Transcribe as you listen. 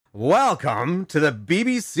Welcome to the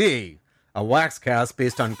BBC, a waxcast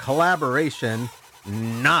based on collaboration,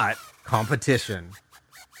 not competition.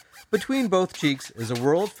 Between Both Cheeks is a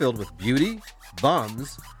world filled with beauty,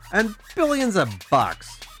 bums, and billions of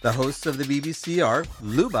bucks. The hosts of the BBC are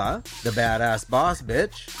Luba, the badass boss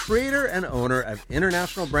bitch, creator and owner of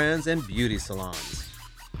international brands and beauty salons.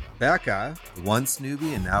 Becca, once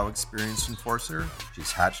newbie and now experienced enforcer,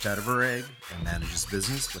 she's hatched out of her egg and manages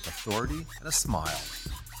business with authority and a smile.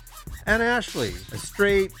 And Ashley, a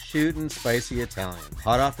straight, shootin', spicy Italian.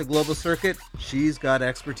 Hot off the global circuit, she's got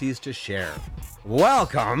expertise to share.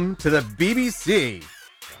 Welcome to the BBC.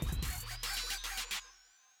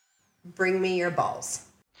 Bring me your balls.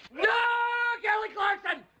 No, Kelly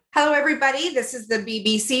Clarkson! Hello, everybody. This is the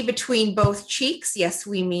BBC Between Both Cheeks. Yes,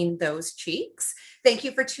 we mean those cheeks. Thank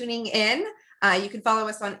you for tuning in. You can follow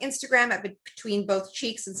us on Instagram at Between Both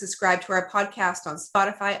Cheeks and subscribe to our podcast on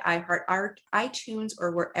Spotify, iHeartRadio, iTunes,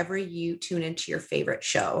 or wherever you tune into your favorite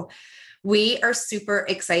show. We are super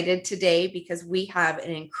excited today because we have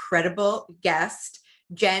an incredible guest,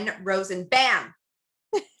 Jen Rosen. Bam!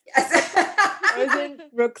 Yes.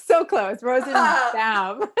 So close.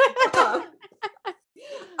 Rosenbaum.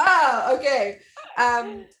 Oh, okay.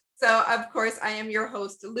 So, of course, I am your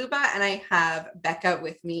host, Luba, and I have Becca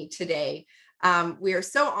with me today. We are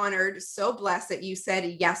so honored, so blessed that you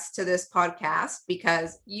said yes to this podcast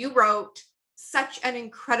because you wrote such an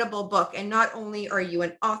incredible book. And not only are you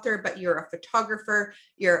an author, but you're a photographer,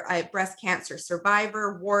 you're a breast cancer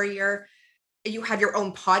survivor, warrior. You have your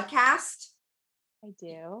own podcast. I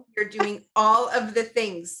do. You're doing all of the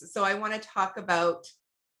things. So I want to talk about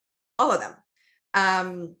all of them.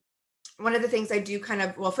 One of the things I do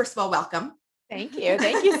first of all, welcome. Thank you.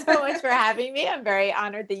 Thank you so much for having me. I'm very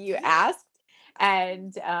honored that you asked.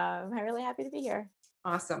 And I'm really happy to be here.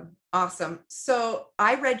 Awesome. So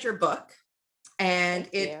I read your book and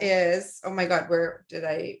it is, oh my God,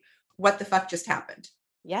 what the fuck just happened?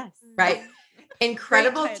 Yes. Right.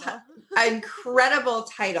 Incredible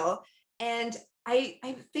title. And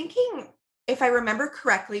I'm thinking, if I remember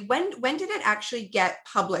correctly, when did it actually get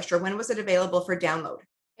published or when was it available for download?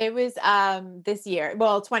 It was this year.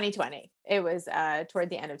 Well, 2020. It was toward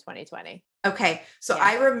the end of 2020. Okay. So yeah.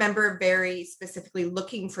 I remember very specifically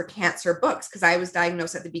looking for cancer books because I was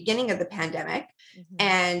diagnosed at the beginning of the pandemic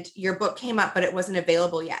and your book came up, but it wasn't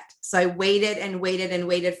available yet. So I waited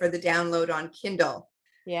for the download on Kindle.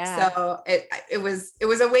 Yeah. So it was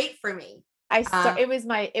a wait for me. It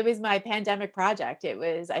was my pandemic project.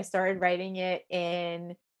 I started writing it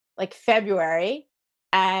in like February.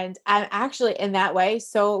 And I'm actually in that way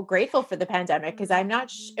so grateful for the pandemic because I'm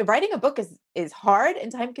not writing a book is hard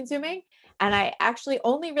and time consuming. And I actually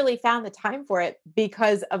only really found the time for it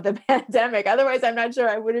because of the pandemic. Otherwise, I'm not sure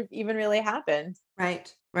I would have even really happened.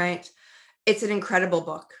 Right. It's an incredible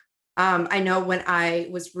book. I know when I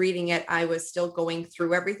was reading it, I was still going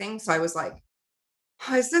through everything. So I was like,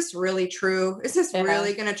 oh, is this really true? Is this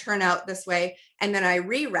really going to turn out this way? And then I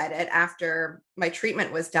reread it after my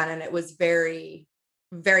treatment was done. And it was very,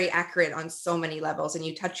 very accurate on so many levels. And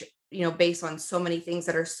you touch, based on so many things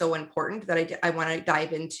that are so important that I want to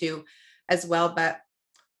dive into as well. But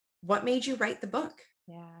what made you write the book?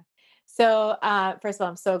 Yeah. So first of all,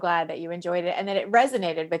 I'm so glad that you enjoyed it and that it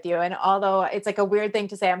resonated with you. And although it's like a weird thing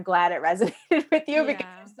to say, I'm glad it resonated with you because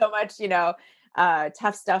there's so much,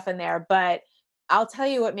 tough stuff in there. But I'll tell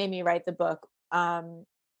you what made me write the book.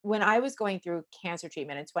 When I was going through cancer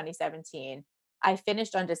treatment in 2017, I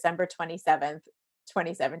finished on December 27th,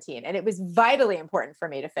 2017. And it was vitally important for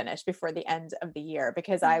me to finish before the end of the year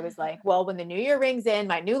because I was like, well, when the new year rings in,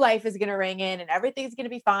 my new life is going to ring in and everything's going to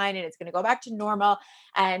be fine and it's going to go back to normal.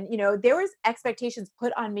 And, there was expectations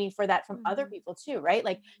put on me for that from other people too, right?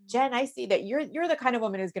 Like, Jen, I see that you're the kind of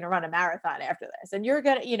woman who's going to run a marathon after this and you're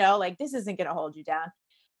going to, this isn't going to hold you down.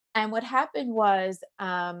 And what happened was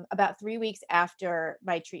about 3 weeks after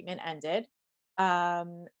my treatment ended,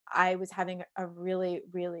 I was having a really,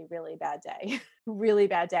 really, really bad day, really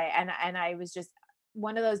bad day. And I was just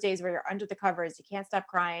one of those days where you're under the covers, you can't stop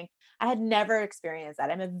crying. I had never experienced that.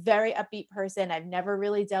 I'm a very upbeat person. I've never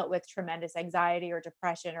really dealt with tremendous anxiety or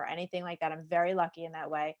depression or anything like that. I'm very lucky in that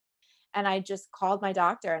way. And I just called my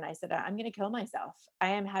doctor and I said, I'm going to kill myself. I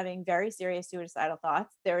am having very serious suicidal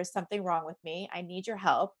thoughts. There is something wrong with me. I need your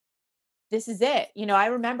help. This is it. I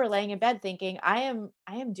remember laying in bed thinking, I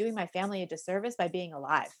am doing my family a disservice by being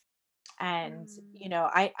alive. And,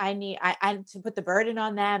 I need to put the burden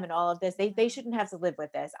on them and all of this. They shouldn't have to live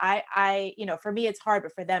with this. For me, it's hard,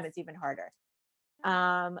 but for them, it's even harder.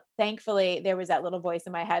 Thankfully there was that little voice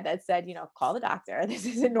in my head that said, call the doctor. This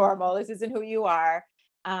isn't normal. This isn't who you are.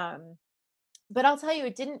 but I'll tell you,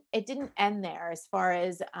 it didn't end there as far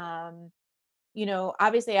as,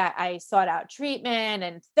 obviously I sought out treatment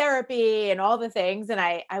and therapy and all the things, and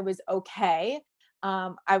I was okay.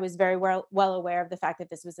 I was very well aware of the fact that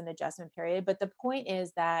this was an adjustment period. But the point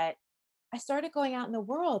is that I started going out in the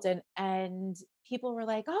world, and people were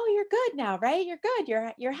like, "Oh, you're good now, right? You're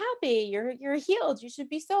good. You're happy. You're healed. You should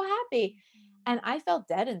be so happy." And I felt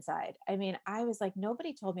dead inside. I mean, I was like,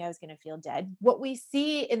 nobody told me I was going to feel dead. What we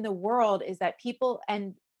see in the world is that people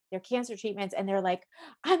and their cancer treatments, and they're like,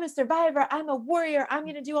 I'm a survivor, I'm a warrior, I'm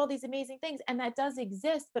going to do all these amazing things. And that does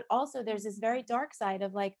exist. But also, there's this very dark side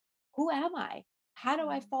of like, who am I? How do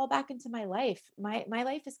I fall back into my life? My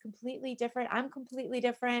life is completely different. I'm completely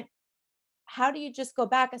different. How do you just go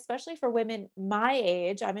back, especially for women my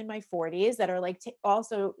age? I'm in my 40s that are like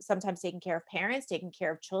also sometimes taking care of parents, taking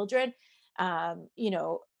care of children. Um, you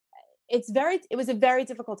know, it was a very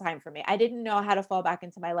difficult time for me. I didn't know how to fall back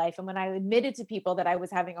into my life. And when I admitted to people that I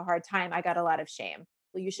was having a hard time, I got a lot of shame.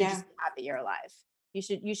 Well, you should Yeah. just be happy you're alive.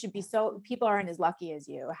 You should be, so people aren't as lucky as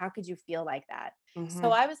you. How could you feel like that? So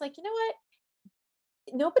Hmm. I was like, you know what?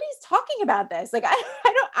 Nobody's talking about this. Like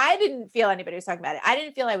I didn't feel anybody was talking about it. I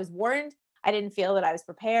didn't feel I was warned. I didn't feel that I was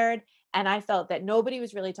prepared. And I felt that nobody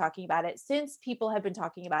was really talking about it. Since people have been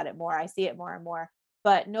talking about it more, I see it more and more.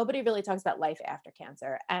 But nobody really talks about life after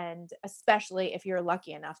cancer. And especially if you're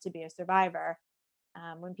lucky enough to be a survivor,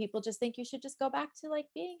 when people just think you should just go back to like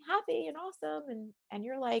being happy and awesome, and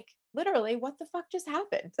you're like, literally, what the fuck just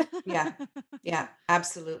happened? Yeah. Yeah,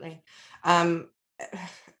 absolutely. Um,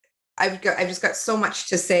 I've just got so much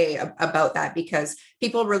to say about that because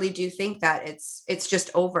people really do think that it's just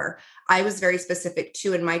over. I was very specific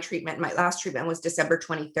too in my treatment. My last treatment was December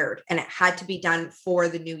 23rd, and it had to be done for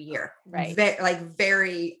the new year. Right.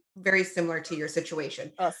 Very, very similar to your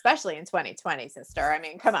situation, Well, especially in 2020, sister. I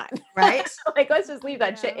mean, come on. right? Like, let's just leave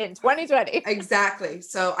that shit in 2020. Exactly.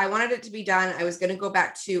 So I wanted it to be done. I was going to go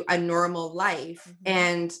back to a normal life, Mhm.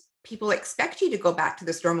 and people expect you to go back to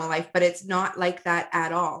this normal life, but it's not like that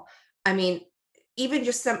at all. I mean, even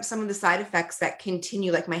just some of the side effects that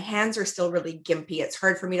continue, like my hands are still really gimpy. It's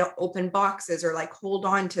hard for me to open boxes or like hold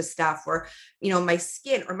on to stuff, or my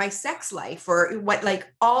skin or my sex life, or what,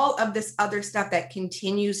 like all of this other stuff that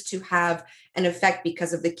continues to have an effect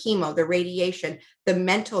because of the chemo, the radiation, the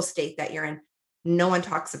mental state that you're in. No one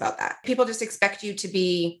talks about that. People just expect you to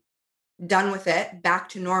be done with it, back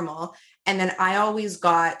to normal. And then I always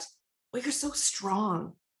got, well, you're so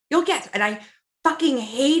strong. You'll get, and I fucking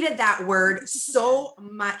hated that word so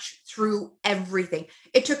much through everything.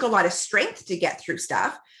 It took a lot of strength to get through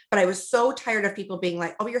stuff, but I was so tired of people being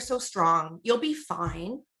like, oh, you're so strong. You'll be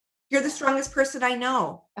fine. You're the strongest person I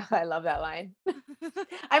know. I love that line.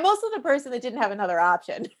 I'm also the person that didn't have another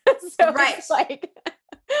option. So Right. it's like,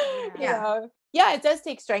 Yeah. yeah, it does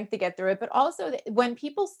take strength to get through it. But also, when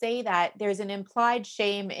people say that, there's an implied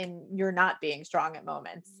shame in you're not being strong at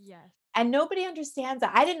moments. Yes. And nobody understands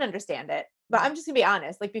that. I didn't understand it, but I'm just gonna be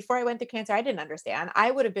honest. Like, before I went through cancer, I didn't understand.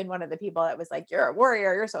 I would have been one of the people that was like, "You're a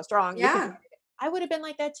warrior. You're so strong." Yeah. I would have been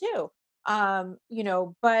like that too.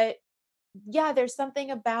 But yeah, there's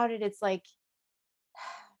something about it. It's like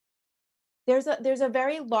there's a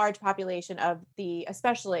very large population of the,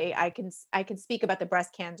 especially I can speak about the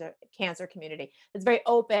breast cancer community. It's very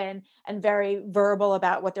open and very verbal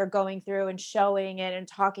about what they're going through and showing it and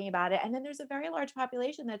talking about it. And then there's a very large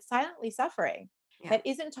population that's silently suffering, Yeah. that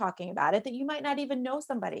isn't talking about it, that you might not even know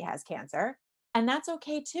somebody has cancer, and that's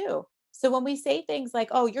okay too. So when we say things like,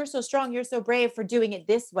 "Oh, you're so strong, you're so brave for doing it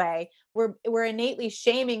this way," we're innately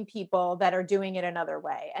shaming people that are doing it another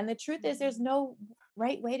way. And the truth is, there's no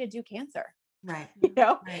right way to do cancer. Right.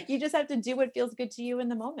 Right. You just have to do what feels good to you in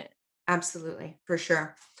the moment. Absolutely. For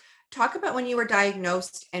sure. Talk about when you were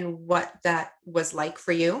diagnosed and what that was like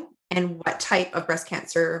for you and what type of breast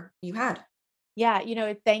cancer you had. Yeah,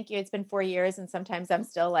 thank you. It's been 4 years, and sometimes I'm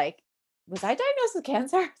still like, was I diagnosed with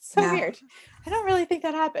cancer? It's so Yeah. weird. I don't really think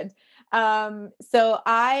that happened. So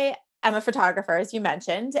I am a photographer, as you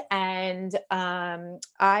mentioned, and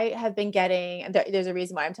I have been getting. There's a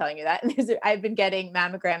reason why I'm telling you that. I've been getting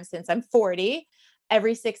mammograms since I'm 40,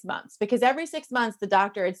 every 6 months, because every 6 months the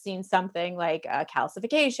doctor had seen something like a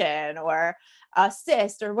calcification or a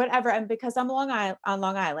cyst or whatever. And because I'm on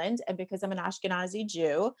Long Island, and because I'm an Ashkenazi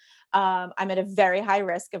Jew, I'm at a very high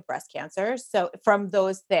risk of breast cancer. So from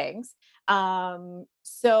those things,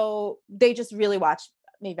 so they just really watched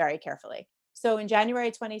me very carefully. So in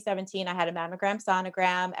January 2017, I had a mammogram,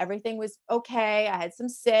 sonogram. Everything was okay. I had some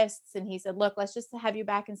cysts, and he said, "Look, let's just have you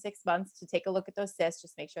back in 6 months to take a look at those cysts,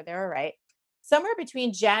 just make sure they're all right." Somewhere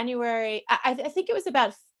between January, I think it was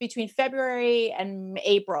about between February and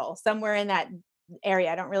April, somewhere in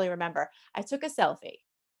area. I don't really remember. I took a selfie.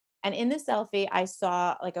 And in the selfie, I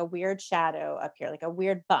saw like a weird shadow up here, like a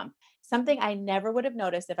weird bump, something I never would have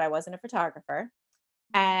noticed if I wasn't a photographer.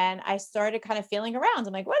 And I started kind of feeling around.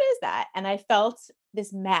 I'm like, what is that? And I felt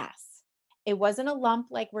this mass. It wasn't a lump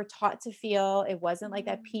like we're taught to feel. It wasn't like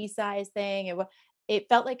that pea-sized thing. It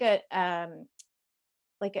felt like a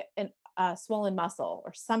swollen muscle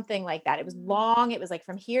or something like that. It was long. It was like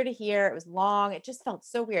from here to here. It was long. It just felt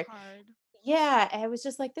so weird. Hard. Yeah, and I was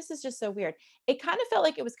just like, this is just so weird. It kind of felt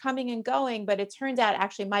like it was coming and going, but it turns out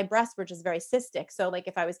actually my breasts were just very cystic. So like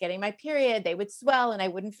if I was getting my period, they would swell and I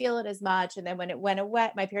wouldn't feel it as much. And then when it went away,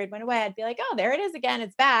 my period went away, I'd be like, oh, there it is again.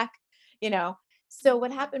 It's back, you know. So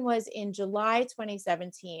what happened was in July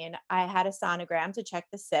 2017, I had a sonogram to check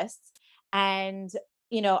the cysts. And,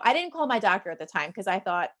 I didn't call my doctor at the time because I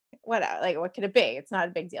thought, what could it be? It's not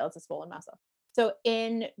a big deal. It's a swollen muscle. So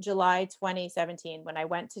in July 2017, when I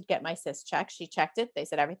went to get my cyst checked, she checked it. They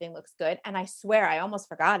said everything looks good. And I swear I almost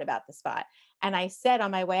forgot about the spot. And I said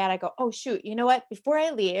on my way out, I go, oh, shoot, you know what? Before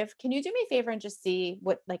I leave, can you do me a favor and just see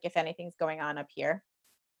if anything's going on up here?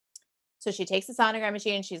 So she takes the sonogram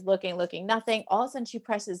machine. She's looking, nothing. All of a sudden she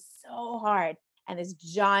presses so hard and this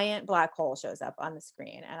giant black hole shows up on the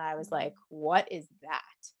screen. And I was like, what is that?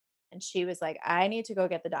 And she was like, I need to go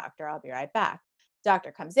get the doctor. I'll be right back.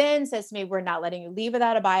 Doctor comes in, says to me, we're not letting you leave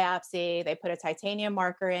without a biopsy. They put a titanium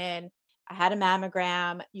marker in. I had a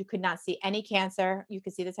mammogram. You could not see any cancer. You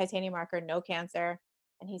could see the titanium marker, no cancer.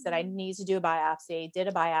 And he said, I need to do a biopsy. Did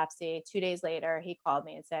a biopsy. 2 days later, he called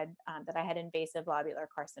me and said that I had invasive lobular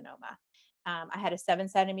carcinoma. I had a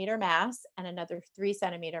 7-centimeter mass and another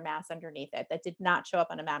 3-centimeter mass underneath it that did not show up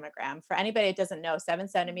on a mammogram. For anybody that doesn't know, 7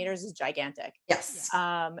 centimeters is gigantic. Yes.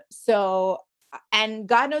 And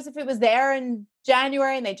God knows if it was there in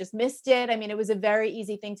January and they just missed it. I mean, it was a very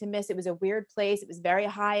easy thing to miss. It was a weird place. It was very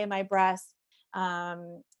high in my breast.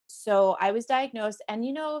 So I was diagnosed and,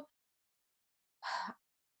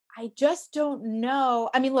 I just don't know.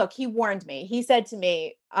 I mean, look, he warned me. He said to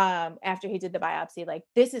me after he did the biopsy, like,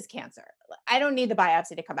 this is cancer. I don't need the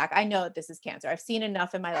biopsy to come back. I know that this is cancer. I've seen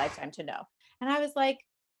enough in my lifetime to know. And I was like,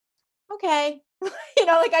 okay.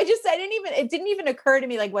 It didn't even occur to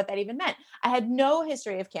me like what that even meant. I had no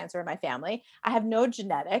history of cancer in my family. I have no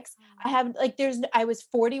genetics. I was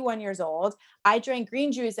 41 years old. I drank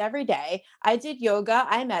green juice every day. I did yoga.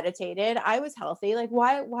 I meditated. I was healthy. Like,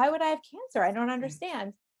 why would I have cancer? I don't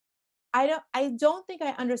understand. I don't think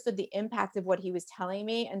I understood the impact of what he was telling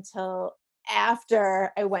me until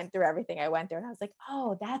after I went through everything I went through. And I was like,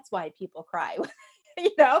 oh, that's why people cry,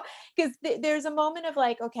 because there's a moment of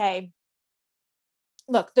like, okay,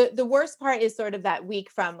 look, the worst part is sort of that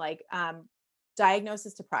week from like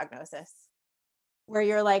diagnosis to prognosis, where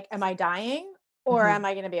you're like, am I dying or am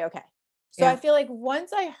I going to be okay? So I feel like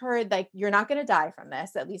once I heard like, you're not going to die from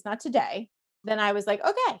this, at least not today, then I was like,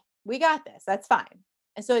 okay, we got this. That's fine.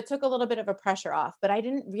 And so it took a little bit of a pressure off, but I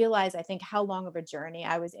didn't realize, I think, how long of a journey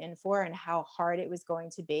I was in for and how hard it was going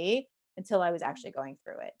to be until I was actually going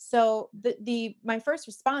through it. So my first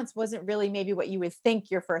response wasn't really maybe what you would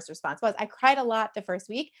think your first response was. I cried a lot the first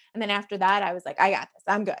week. And then after that, I was like, I got this.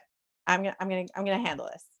 I'm good. I'm going to handle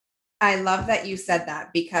this. I love that you said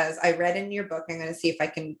that because I read in your book, I'm going to see if I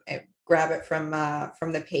can grab it from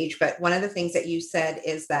the page. But one of the things that you said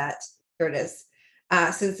is that, here it is.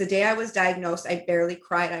 Since the day I was diagnosed, I barely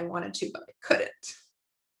cried. I wanted to, but I couldn't.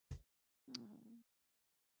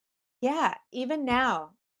 Yeah. Even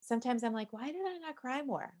now, sometimes I'm like, why did I not cry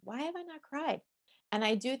more? Why have I not cried? And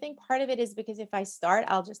I do think part of it is because if I start,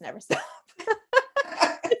 I'll just never stop.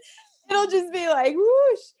 It'll just be like,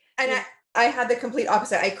 whoosh. And I had the complete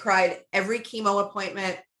opposite. I cried every chemo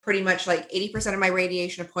appointment, pretty much like 80% of my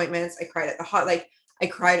radiation appointments. I cried at the I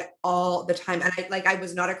cried all the time. And I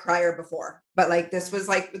was not a crier before, but like, this was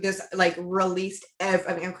like, this like released.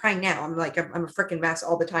 I'm crying now. I'm a freaking mess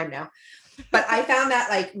all the time now, but I found that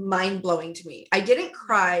like mind blowing to me. I didn't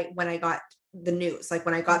cry when I got the news. Like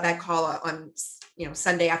when I got that call on,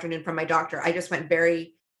 Sunday afternoon from my doctor, I just went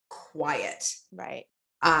very quiet. Right.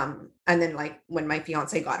 And then like when my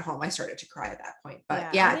fiance got home, I started to cry at that point.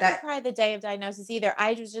 But I didn't cry the day of diagnosis either.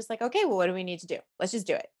 I was just like, okay, well, what do we need to do? Let's just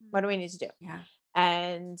do it. What do we need to do? Yeah.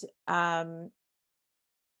 And I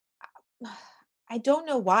don't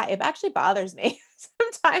know why. It actually bothers me.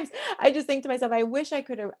 Sometimes I just think to myself, I wish I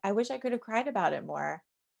could have cried about it more.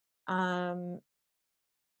 And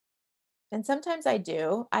sometimes I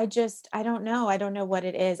do. I don't know. I don't know what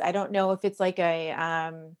it is. I don't know if it's like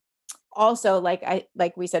also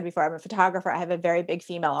like we said before, I'm a photographer. I have a very big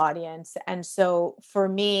female audience. And so for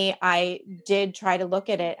me, I did try to look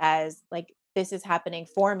at it as like, this is happening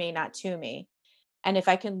for me, not to me. And if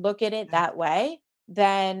I can look at it that way,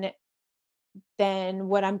 then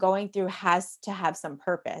what I'm going through has to have some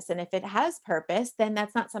purpose. And if it has purpose, then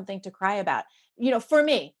that's not something to cry about. For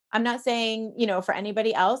me, I'm not saying, for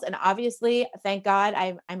anybody else. And obviously, thank God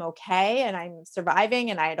I'm okay and I'm surviving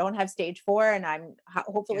and I don't have stage 4 and I'm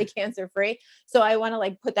hopefully cancer free. So I want to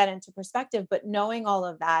like put that into perspective, but knowing all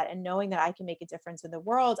of that and knowing that I can make a difference in the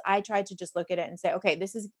world, I try to just look at it and say, okay,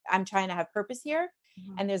 I'm trying to have purpose here.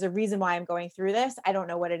 And there's a reason why I'm going through this. I don't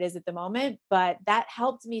know what it is at the moment, but that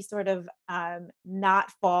helped me sort of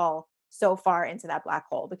not fall so far into that black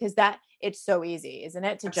hole, because it's so easy, isn't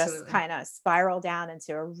it? To just Absolutely. kind of spiral down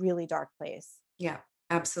into a really dark place. Yeah,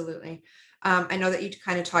 absolutely. I know that you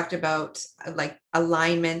kind of talked about like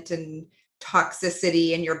alignment and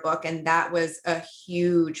toxicity in your book, and that was a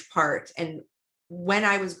huge part. And when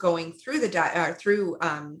I was going through the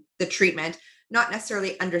treatment, not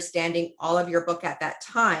necessarily understanding all of your book at that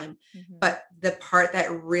time, but the part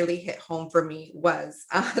that really hit home for me was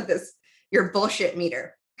this your bullshit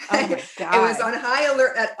meter. Oh my It was God. on high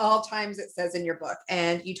alert at all times, it says in your book.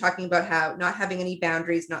 And you talking about how not having any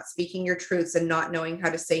boundaries, not speaking your truths, and not knowing how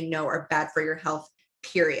to say no are bad for your health,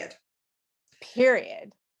 period.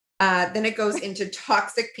 Period. Then it goes into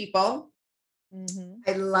toxic people.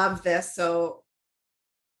 I love this. So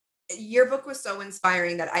your book was so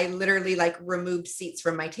inspiring that I literally like removed seats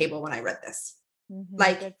from my table when I read this.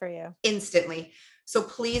 Like Good for you. instantly. So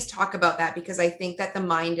please talk about that, because I think that the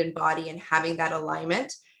mind and body and having that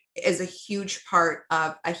alignment is a huge part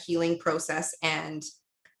of a healing process and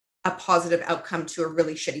a positive outcome to a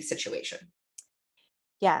really shitty situation.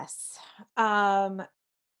 Yes.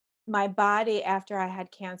 My body after I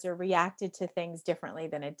had cancer reacted to things differently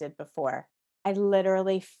than it did before. I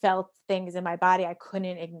literally felt things in my body I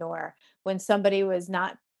couldn't ignore. When somebody was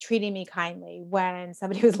not treating me kindly, when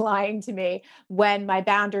somebody was lying to me, when my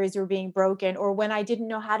boundaries were being broken, or when I didn't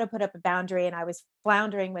know how to put up a boundary and I was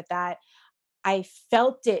floundering with that, I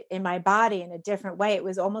felt it in my body in a different way. It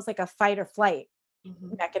was almost like a fight or flight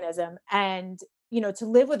mechanism. And, to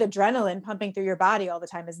live with adrenaline pumping through your body all the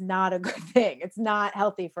time is not a good thing. It's not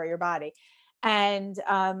healthy for your body. And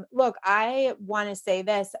look, I want to say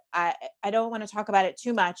this. I don't want to talk about it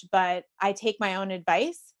too much, but I take my own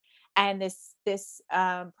advice, and this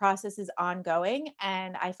process is ongoing.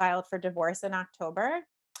 And I filed for divorce in October,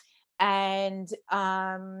 and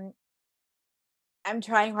I'm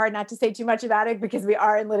trying hard not to say too much about it because we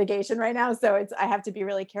are in litigation right now. So I have to be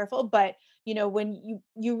really careful. But, when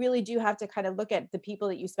you really do have to kind of look at the people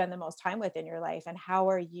that you spend the most time with in your life, and how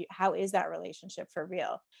is that relationship for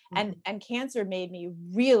real? And cancer made me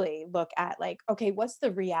really look at like, okay, what's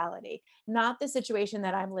the reality? Not the situation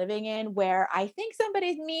that I'm living in where I think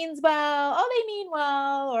somebody means well, oh, they mean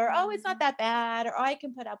well, or oh, it's not that bad, or oh, I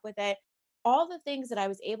can put up with it. All the things that I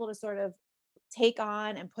was able to sort of take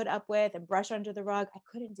on and put up with and brush under the rug, I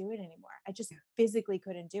couldn't do it anymore. I just physically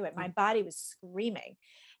couldn't do it. My body was screaming.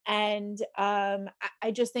 And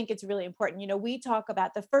I just think it's really important. We talk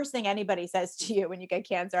about the first thing anybody says to you when you get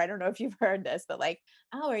cancer. I don't know if you've heard this, but like,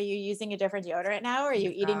 oh, are you using a different deodorant now? Are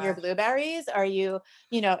you eating your blueberries? Are you,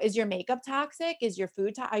 is your makeup toxic? Is your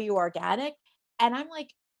food, are you organic? And I'm like,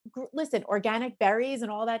 listen, organic berries and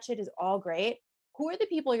all that shit is all great. Who are the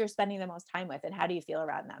people you're spending the most time with, and how do you feel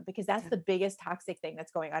around them? Because that's the biggest toxic thing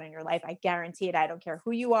that's going on in your life. I guarantee it. I don't care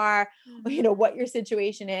who you are, what your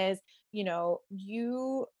situation is,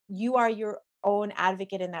 you are your own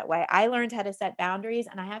advocate in that way. I learned how to set boundaries,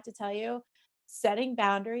 and I have to tell you, setting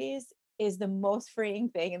boundaries is the most freeing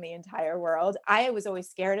thing in the entire world. I was always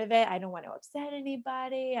scared of it. I don't want to upset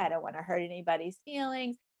anybody. I don't want to hurt anybody's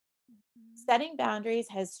feelings. Setting boundaries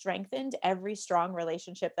has strengthened every strong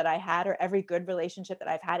relationship that I had, or every good relationship that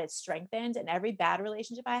I've had. It's strengthened, and every bad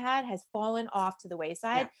relationship I had has fallen off to the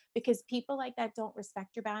wayside because people like that don't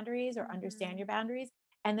respect your boundaries or understand your boundaries.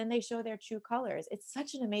 And then they show their true colors. It's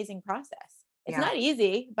such an amazing process. It's not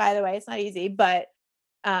easy, by the way. It's not easy, but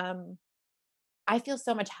I feel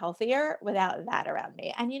so much healthier without that around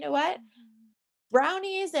me. And you know what?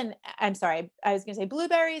 Brownies and I'm sorry, I was going to say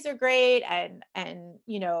blueberries are great, and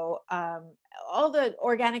all the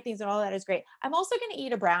organic things and all that is great. I'm also going to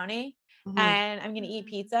eat a brownie, and I'm going to eat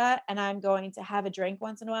pizza, and I'm going to have a drink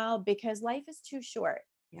once in a while, because life is too short.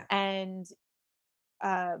 And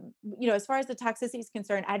as far as the toxicity is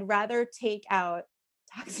concerned, I'd rather take out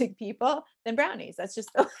toxic people than brownies. That's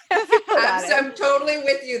just the way I feel about it. I'm totally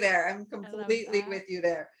with you there. I'm completely with you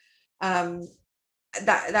there.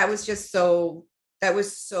 That was just so, that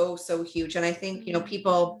was so huge. And I think,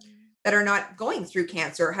 people that are not going through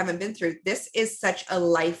cancer or haven't been through, this is such a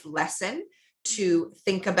life lesson to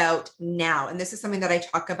think about now. And this is something that I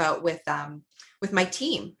talk about with my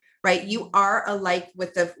team, right? You are alike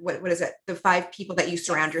with the, what is it? The 5 people that you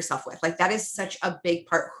surround yourself with. Like that is such a big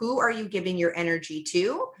part. Who are you giving your energy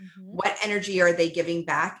to? What energy are they giving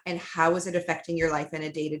back? And how is it affecting your life on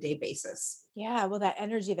a day-to-day basis? Yeah, well, that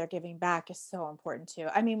energy they're giving back is so important too.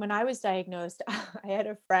 I mean, when I was diagnosed, I had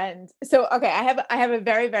a friend. So, okay, I have a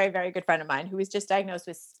very, very, very good friend of mine who was just diagnosed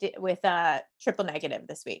with triple negative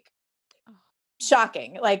this week.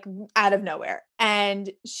 Shocking, like out of nowhere. And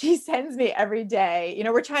she sends me every day,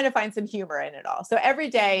 we're trying to find some humor in it all. So every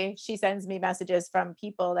day she sends me messages from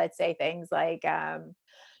people that say things like,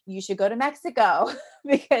 you should go to Mexico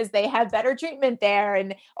because they have better treatment there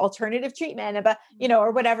and alternative treatment, but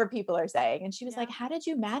or whatever people are saying. And she was like, how did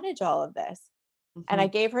you manage all of this? And I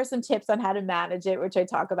gave her some tips on how to manage it, which I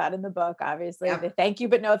talk about in the book, obviously. Yep. The thank you,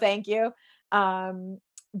 but no thank you.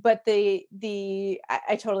 But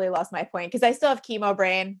I totally lost my point because I still have chemo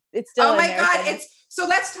brain. It's still oh my in there God. somewhere. So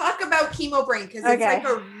let's talk about chemo brain because it's like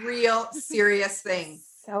a real serious thing.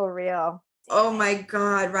 So real. Oh my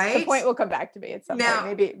God, right? The point will come back to me at some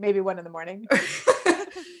point, maybe 1 a.m.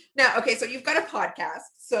 Now, okay, so you've got a podcast.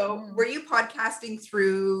 So were you podcasting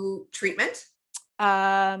through treatment?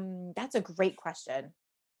 That's a great question.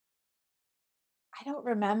 I don't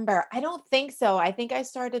remember. I don't think so. I think I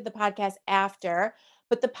started the podcast after,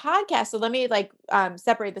 but the podcast, so let me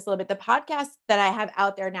separate this a little bit. The podcast that I have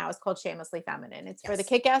out there now is called Shamelessly Feminine. It's for the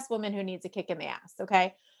kick-ass woman who needs a kick in the ass.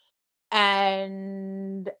 Okay.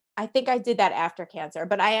 And I think I did that after cancer,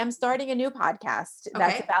 but I am starting a new podcast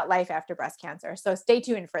that's about life after breast cancer. So stay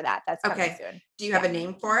tuned for that. That's coming soon. Do you have a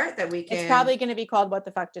name for it that we can? It's probably going to be called What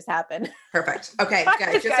the Fuck Just Happened. Good. Just so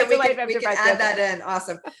we can add that in.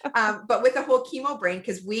 Awesome. But with the whole chemo brain,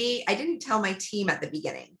 because I didn't tell my team at the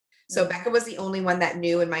beginning. So Becca was the only one that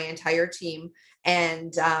knew in my entire team.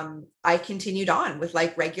 And I continued on with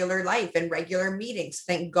like regular life and regular meetings.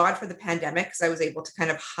 Thank God for the pandemic because I was able to kind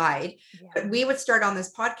of hide. Yeah. But we would start on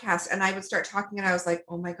this podcast and I would start talking and I was like,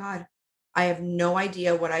 oh my God, I have no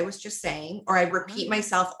idea what I was just saying. Or I repeat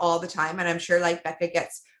myself all the time. And I'm sure like Becca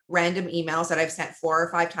gets random emails that I've sent 4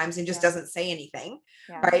 or 5 times and just doesn't say anything.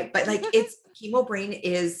 Yeah. Right. But like chemo brain it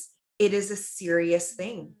is a serious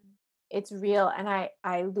thing. It's real. And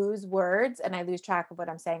I lose words and I lose track of what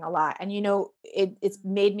I'm saying a lot. And, it's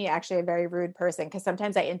made me actually a very rude person because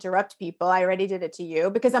sometimes I interrupt people. I already did it to you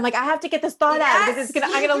because I'm like, I have to get this thought out because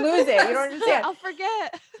I'm going to lose it. You don't understand. I'll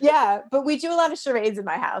forget. Yeah. But we do a lot of charades in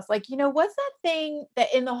my house. Like, what's that thing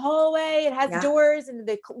that in the hallway, it has doors and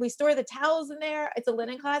we store the towels in there. It's a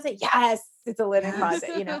linen closet. Yes. It's a linen closet,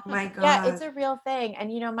 Oh my God. Yeah, it's a real thing.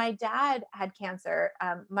 And, my dad had cancer.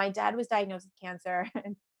 My dad was diagnosed with cancer.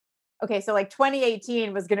 Okay, so like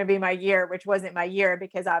 2018 was going to be my year, which wasn't my year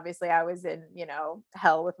because obviously I was in,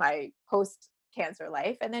 hell with my post-cancer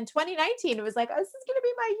life. And then 2019, it was like, oh, this is going to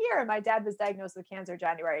be my year. And my dad was diagnosed with cancer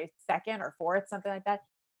January 2nd or 4th, something like that.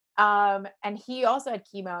 And he also had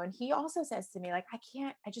chemo. And he also says to me, like,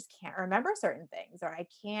 I just can't remember certain things, or I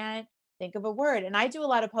can't think of a word. And I do a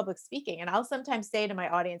lot of public speaking. And I'll sometimes say to my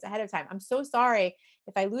audience ahead of time, I'm so sorry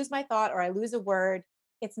if I lose my thought or I lose a word.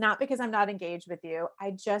 It's not because I'm not engaged with you.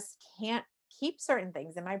 I just can't keep certain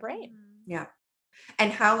things in my brain. Yeah.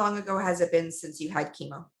 And how long ago has it been since you had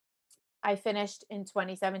chemo? I finished in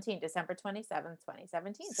 2017, December 27th,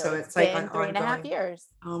 2017. So it's like been 3.5 years.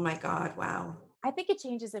 Oh my God. Wow. I think it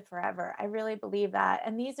changes it forever. I really believe that.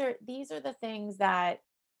 And these are the things that,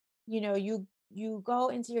 you go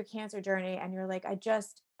into your cancer journey and you're like, I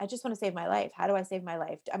just want to save my life. How do I save my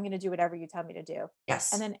life? I'm going to do whatever you tell me to do.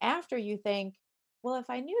 Yes. And then after you think, well,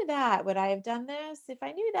 if I knew that, would I have done this? If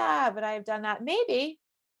I knew that, would I have done that? Maybe,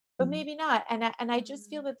 but maybe not. And I just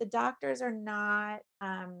feel that the doctors are not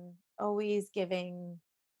always giving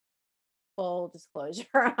full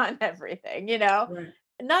disclosure on everything, Right.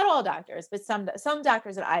 Not all doctors, but some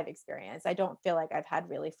doctors that I've experienced, I don't feel like I've had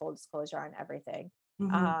really full disclosure on everything.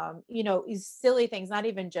 These silly things, not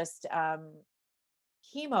even just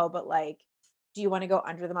chemo, but like, do you want to go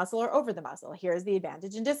under the muscle or over the muscle? Here's the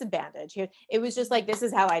advantage and disadvantage. Here, it was just like, this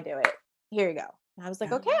is how I do it. Here you go. And I was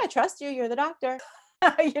like, okay, I trust you. You're the doctor.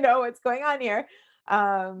 What's going on here.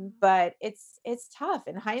 But it's tough.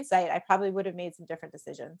 In hindsight, I probably would have made some different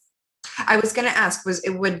decisions. I was going to ask,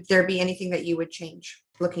 would there be anything that you would change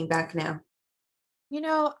looking back now?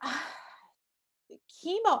 Chemo,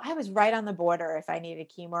 I was right on the border if I needed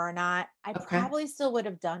chemo or not. I probably still would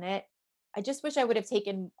have done it. I just wish I would have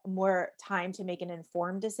taken more time to make an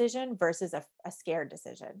informed decision versus a scared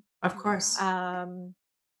decision. Of course.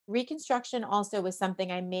 Reconstruction also was something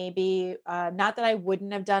I maybe, not that I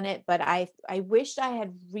wouldn't have done it, but I wished I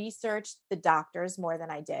had researched the doctors more than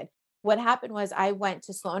I did. What happened was I went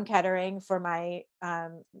to Sloan Kettering for my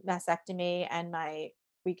mastectomy and my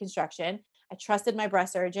reconstruction. I trusted my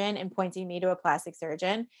breast surgeon in pointing me to a plastic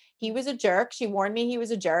surgeon. He was a jerk. She warned me he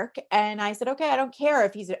was a jerk. And I said, okay, I don't care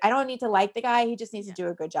if I don't need to like the guy. He just needs to do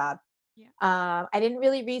a good job. Yeah. I didn't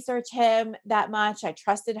really research him that much. I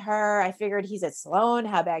trusted her. I figured he's at Sloan.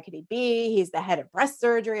 How bad could he be? He's the head of breast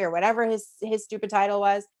surgery or whatever his stupid title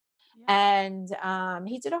was. Yeah. And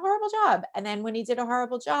he did a horrible job. And then when he did a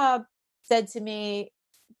horrible job, said to me,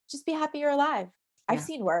 just be happy you're alive. I've Yeah.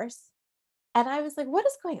 seen worse. And I was like, what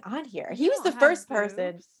is going on here? He You was the don't have first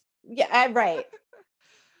person. boobs. Yeah, right.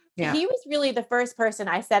 Yeah. He was really the first person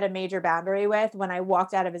I set a major boundary with when I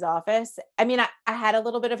walked out of his office. I mean, I had a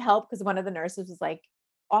little bit of help because one of the nurses was like,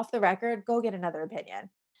 off the record, go get another opinion.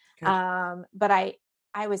 Good. But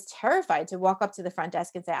I was terrified to walk up to the front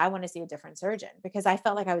desk and say, I want to see a different surgeon, because I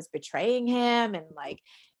felt like I was betraying him. And like,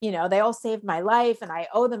 they all saved my life and I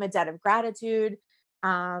owe them a debt of gratitude.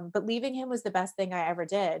 But leaving him was the best thing I ever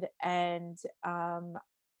did. And,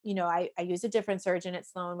 I used a different surgeon at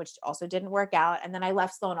Sloan, which also didn't work out. And then I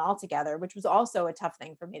left Sloan altogether, which was also a tough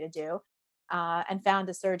thing for me to do. And found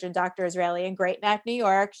a surgeon, Dr. Israeli in Great Neck, New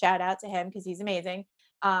York. Shout out to him because he's amazing.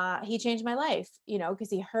 He changed my life, because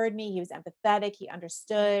he heard me, he was empathetic, he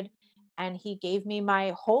understood, and he gave me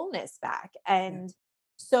my wholeness back. And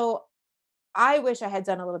so I wish I had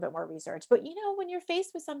done a little bit more research, but when you're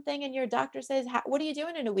faced with something and your doctor says, what are you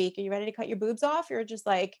doing in a week? Are you ready to cut your boobs off? You're just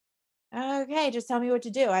like, okay, just tell me what to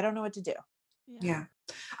do. I don't know what to do. Yeah.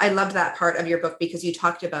 I loved that part of your book because you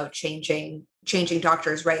talked about changing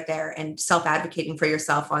doctors right there and self-advocating for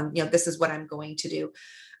yourself on, this is what I'm going to do.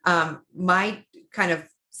 My kind of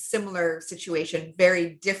similar situation, very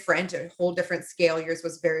different, a whole different scale. Yours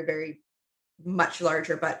was very, very much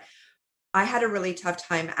larger, but I had a really tough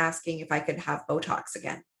time asking if I could have Botox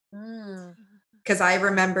again. Because I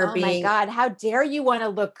remember Oh my God, how dare you want to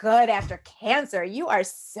look good after cancer? You are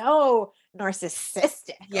so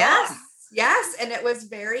narcissistic. Yes. Ugh. Yes. And it was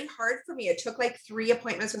very hard for me. It took like 3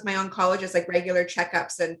 appointments with my oncologist, like regular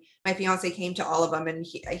checkups. And my fiance came to all of them. And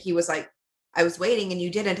he was like, I was waiting and you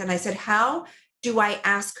didn't. And I said, how do I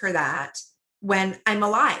ask her that when I'm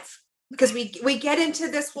alive? Because we get into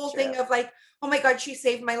this whole thing of like, oh my God, she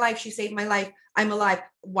saved my life. She saved my life. I'm alive.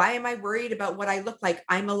 Why am I worried about what I look like?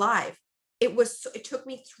 I'm alive. It took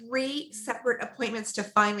me 3 separate appointments to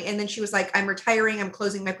finally, and then she was like, I'm retiring. I'm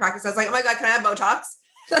closing my practice. I was like, oh my God, can I have Botox?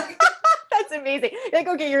 That's amazing. Like,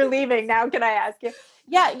 okay, you're leaving now. Can I ask you?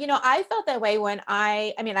 Yeah. I felt that way when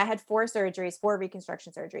I had 4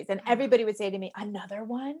 reconstruction surgeries, and everybody would say to me, another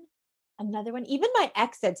one. Even my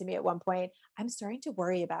ex said to me at one point, I'm starting to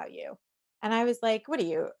worry about you. And I was like, what are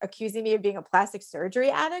you accusing me of being a plastic surgery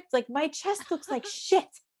addict? Like, my chest looks like shit.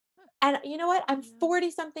 And you know what? I'm 40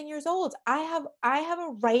 something years old. I have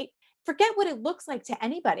a right. Forget what it looks like to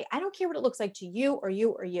anybody. I don't care what it looks like to you or you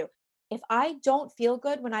or you. If I don't feel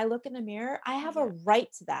good when I look in the mirror, I have a right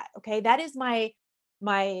to that. Okay. That is my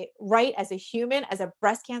right as a human, as a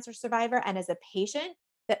breast cancer survivor, and as a patient,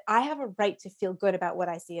 that I have a right to feel good about what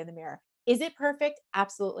I see in the mirror. Is it perfect?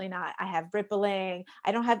 Absolutely not. I have rippling.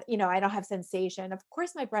 I don't have sensation. Of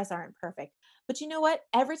course, my breasts aren't perfect. But you know what?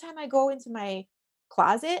 Every time I go into my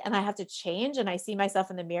closet and I have to change and I see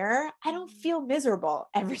myself in the mirror, I don't feel miserable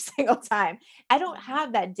every single time. I don't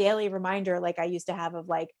have that daily reminder like I used to have of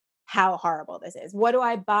like how horrible this is. What do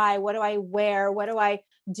I buy? What do I wear? What do I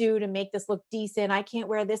do to make this look decent? I can't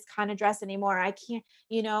wear this kind of dress anymore. I can't,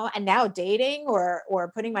 and now dating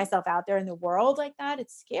or putting myself out there in the world like that,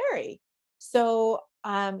 it's scary. So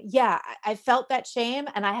I felt that shame,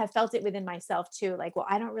 and I have felt it within myself too. Like, well,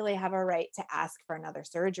 I don't really have a right to ask for another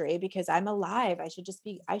surgery because I'm alive. I should just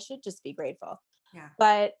be grateful. Yeah.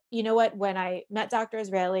 But you know what? When I met Dr.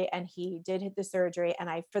 Israeli and he did hit the surgery, and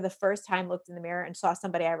I, for the first time, looked in the mirror and saw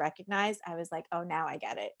somebody I recognized, I was like, oh, now I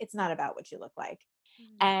get it. It's not about what you look like.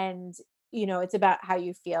 And, it's about how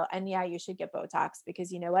you feel. And yeah, you should get Botox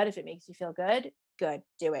because you know what? If it makes you feel good,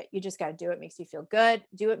 do it. You just got to do what makes you feel good.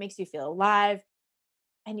 Do what makes you feel alive.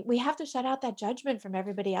 And we have to shut out that judgment from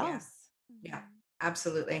everybody else. Yeah,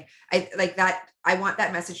 absolutely. I like that. I want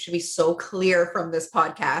that message to be so clear from this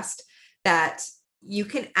podcast that you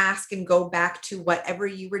can ask and go back to whatever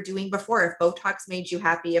you were doing before. If Botox made you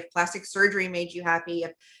happy, if plastic surgery made you happy,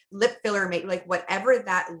 if lip filler made, like whatever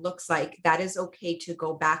that looks like, that is okay to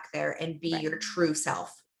go back there and be your true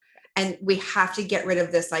self. And we have to get rid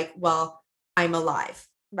of this, like, well, I'm alive.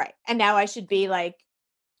 Right. And now I should be like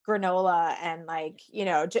granola and like,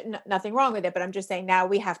 nothing wrong with it. But I'm just saying now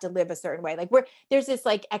we have to live a certain way. Like there's this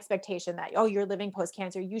like expectation that, oh, you're living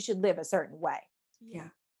post-cancer, you should live a certain way. Yeah.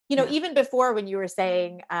 Even before when you were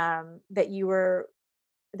saying that you were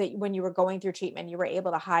that when you were going through treatment, you were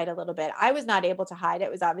able to hide a little bit. I was not able to hide. It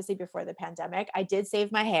was obviously before the pandemic. I did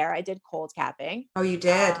save my hair. I did cold capping. Oh, you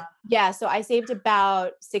did? Yeah. So I saved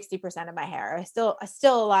about 60% of my hair. I still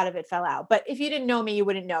a lot of it fell out. But if you didn't know me, you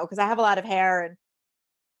wouldn't know because I have a lot of hair and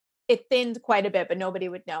it thinned quite a bit, but nobody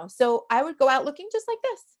would know. So I would go out looking just like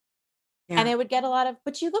this. And Yeah. I would get a lot of,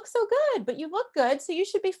 but you look so good, but you look good. So you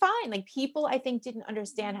should be fine. Like people, I think, didn't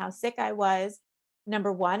understand how sick I was.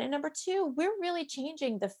 Number one. And number two, we're really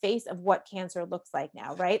changing the face of what cancer looks like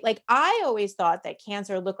now, right? Like I always thought that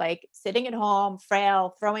cancer looked like sitting at home,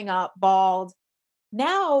 frail, throwing up, bald.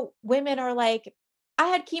 Now women are like, I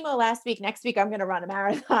had chemo last week. Next week, I'm going to run a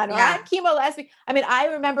marathon. Or I Yeah. had chemo last week. I mean, I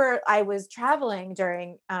remember I was traveling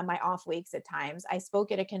during my off weeks at times. I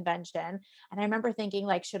spoke at a convention and I remember thinking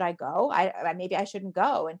like, should I go? Maybe I shouldn't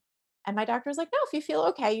go. And my doctor was like, no, if you feel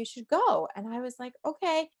okay, you should go. And I was like,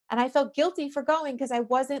 okay. And I felt guilty for going because I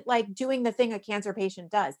wasn't like doing the thing a cancer patient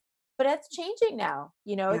does. But it's changing now.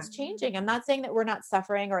 Yeah. It's changing. I'm not saying that we're not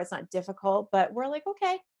suffering or it's not difficult, but we're like,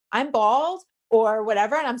 okay, I'm bald or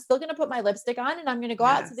whatever. And I'm still going to put my lipstick on and I'm going to go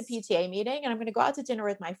out to the Yes. PTA meeting and I'm going to go out to dinner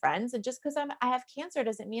with my friends. And just because I have cancer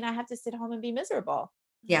doesn't mean I have to sit home and be miserable.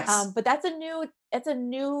 Yes. But it's a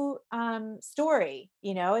new story.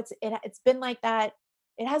 It's been like that.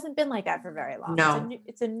 It hasn't been like that for very long. No.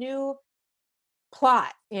 It's a new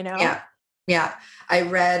plot, Yeah. Yeah. I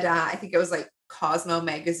read, I think it was like Cosmo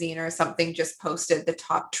magazine or something just posted the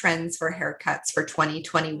top trends for haircuts for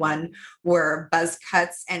 2021 were buzz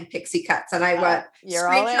cuts and pixie cuts. And I went, You're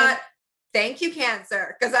all in. screenshot, thank you,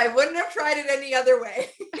 cancer, because I wouldn't have tried it any other way.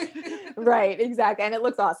 Right, exactly. And it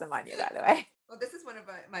looks awesome on you, by the way. Well, this is one of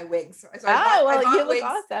my wigs. So Oh, I well, bought you look wigs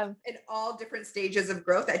awesome. in all different stages of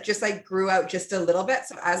growth that just like grew out just a little bit.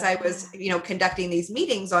 So as I was, conducting these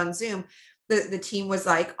meetings on Zoom, the team was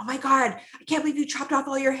like, oh my God, I can't believe you chopped off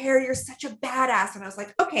all your hair. You're such a badass. And I was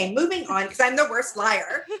like, okay, moving on, because I'm the worst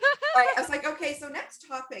liar. I was like, okay, so next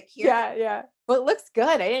topic here. Yeah, yeah. Well, it looks good.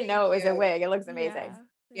 I didn't know it was a you. wig. It looks amazing.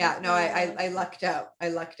 Yeah, no, I lucked out. I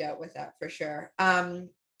lucked out with that for sure.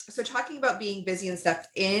 So talking about being busy and stuff,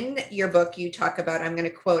 in your book, you talk about, I'm going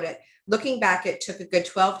to quote it, looking back, it took a good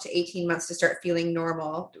 12 to 18 months to start feeling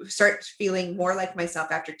normal, start feeling more like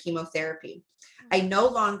myself after chemotherapy. I no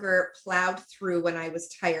longer plowed through when I was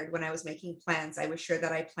tired, when I was making plans. I was sure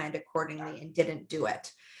that I planned accordingly and didn't do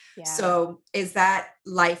it. Yeah. So is that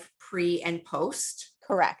life pre and post?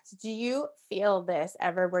 Correct. Do you feel this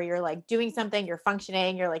ever where you're like doing something, you're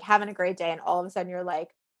functioning, you're like having a great day, and all of a sudden you're like,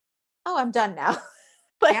 oh, I'm done now.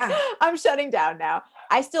 Like Yeah. I'm shutting down now.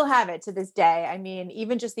 I still have it to this day. I mean,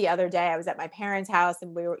 even just the other day, I was at my parents' house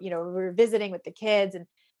and we were visiting with the kids and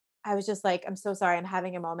I was just like, I'm so sorry. I'm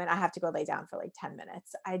having a moment. I have to go lay down for like 10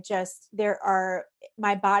 minutes.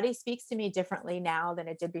 My body speaks to me differently now than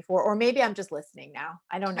it did before. Or maybe I'm just listening now.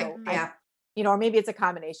 I don't know. Yeah. Or maybe it's a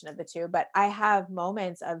combination of the two, but I have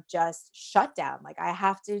moments of just shutdown. Like I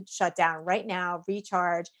have to shut down right now,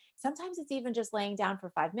 recharge. Sometimes it's even just laying down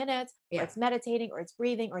for 5 minutes, or Yeah. it's meditating, or it's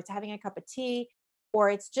breathing, or it's having a cup of tea,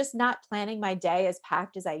 or it's just not planning my day as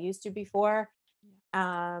packed as I used to before.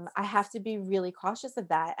 I have to be really cautious of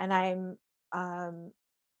that. And I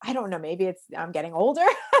don't know, maybe I'm getting older.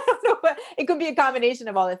 I don't know. It could be a combination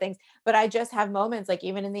of all the things, but I just have moments like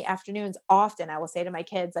even in the afternoons, often I will say to my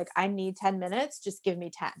kids, like, I need 10 minutes, just give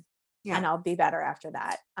me 10 Yeah. and I'll be better after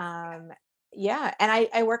that. Yeah. And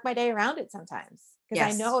I work my day around it sometimes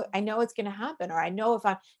because Yes. I know it's going to happen, or I know if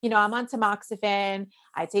I'm on tamoxifen,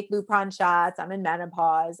 I take Lupron shots, I'm in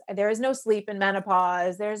menopause. There is no sleep in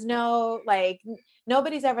menopause. There's no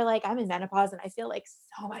nobody's ever like, I'm in menopause and I feel like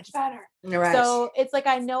so much better. Right. So it's like,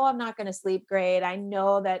 I know I'm not going to sleep great. I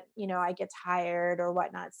know that, I get tired or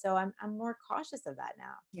whatnot. So I'm more cautious of that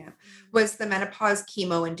now. Yeah. Was the menopause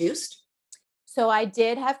chemo induced? So I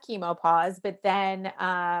did have chemo pause, but then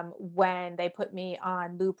when they put me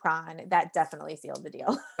on Lupron, that definitely sealed the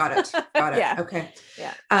deal. Got it. Got it. Yeah. Okay.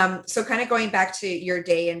 Yeah. So kind of going back to your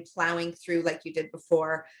day and plowing through like you did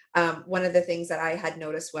before, one of the things that I had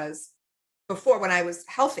noticed was before when I was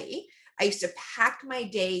healthy, I used to pack my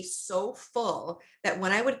day so full that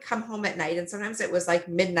when I would come home at night, and sometimes it was like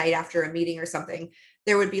midnight after a meeting or something,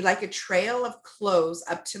 there would be like a trail of clothes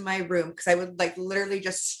up to my room because I would like literally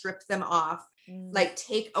just strip them off, like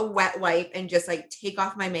take a wet wipe and just like take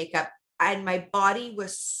off my makeup. And my body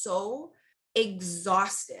was so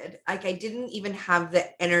exhausted. Like I didn't even have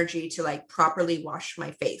the energy to like properly wash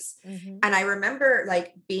my face. Mhm. And I remember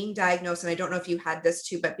like being diagnosed, and I don't know if you had this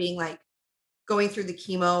too, but being like going through the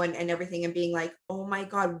chemo and everything and being like, oh my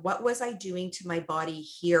God, what was I doing to my body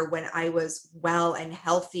here when I was well and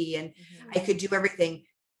healthy and I could do everything?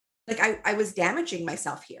 Like I was damaging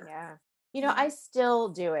myself here. Yeah. I still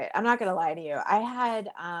do it. I'm not going to lie to you. I had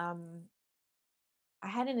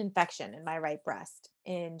an infection in my right breast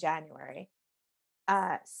in January,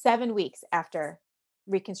 7 weeks after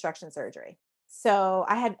reconstruction surgery. So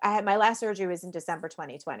I had my last surgery was in December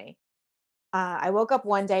 2020. I woke up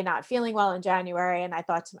one day not feeling well in January, and I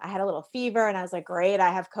had a little fever, and I was like, great,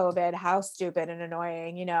 I have COVID. How stupid and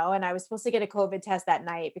annoying, And I was supposed to get a COVID test that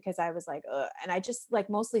night because I was like, ugh. And I just like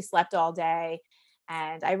mostly slept all day.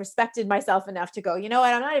 And I respected myself enough to go, you know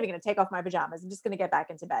what? I'm not even going to take off my pajamas. I'm just going to get back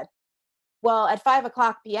into bed. Well, at 5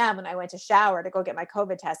 o'clock p.m., when I went to shower to go get my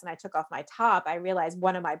COVID test and I took off my top, I realized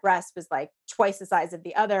one of my breasts was like twice the size of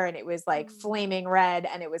the other. And it was like flaming red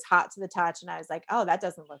and it was hot to the touch. And I was like, oh, that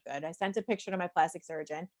doesn't look good. I sent a picture to my plastic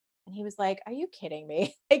surgeon and he was like, are you kidding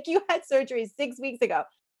me? Like, you had surgery 6 weeks ago.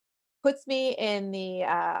 Puts me in the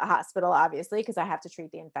hospital, obviously, because I have to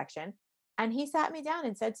treat the infection. And he sat me down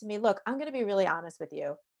and said to me, look, I'm going to be really honest with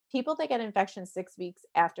you. People that get infections 6 weeks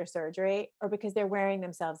after surgery are because they're wearing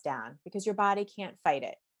themselves down because your body can't fight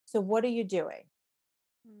it. So what are you doing?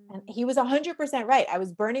 And he was 100% right. I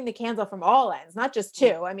was burning the candle from all ends, not just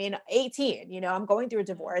two. I mean, 18, I'm going through a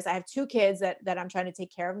divorce. I have two kids that I'm trying to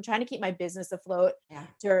take care of. I'm trying to keep my business afloat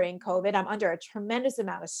during COVID. I'm under a tremendous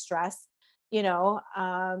amount of stress, you know.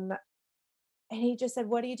 And he just said,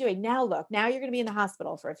 what are you doing? Now, look, now you're going to be in the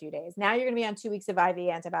hospital for a few days. Now you're going to be on 2 weeks of IV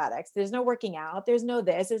antibiotics. There's no working out. There's no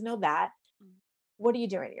this, there's no that. What are you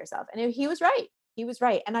doing to yourself? And he was right. He was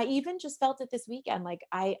right. And I even just felt it this weekend. Like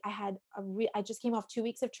I just came off 2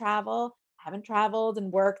 weeks of travel. I haven't traveled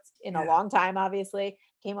and worked in a long time, obviously.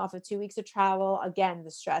 Came off of 2 weeks of travel. Again,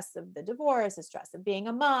 the stress of the divorce, the stress of being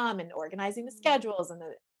a mom and organizing the schedules and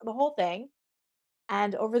the whole thing.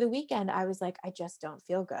 And over the weekend, I was like, I just don't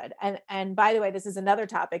feel good. And by the way, this is another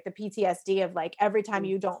topic, the PTSD of like every time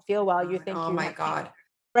you don't feel well, you think oh my God.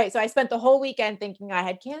 Right. So I spent the whole weekend thinking I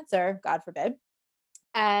had cancer, God forbid.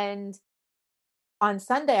 And on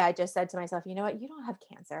Sunday, I just said to myself, you know what? You don't have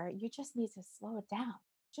cancer. You just need to slow it down.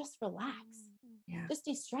 Just relax. Just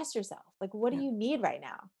de-stress yourself. Like, what do you need right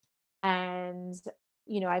now? And,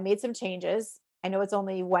 I made some changes. I know it's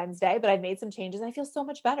only Wednesday, but I've made some changes. I feel so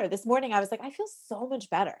much better. This morning, I was like, I feel so much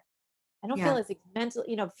better. I don't feel as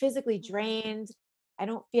mentally, physically drained. I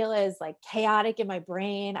don't feel as like chaotic in my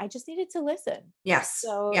brain. I just needed to listen. Yes.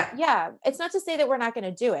 So yeah, it's not to say that we're not going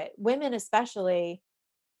to do it. Women especially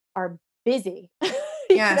are busy.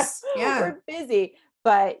 Yes. Yeah. We're busy,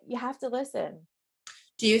 but you have to listen.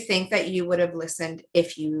 Do you think that you would have listened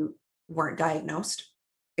if you weren't diagnosed?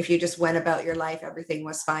 If you just went about your life, everything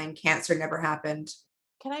was fine, cancer never happened?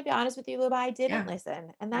 Can I be honest with you, Luba? I didn't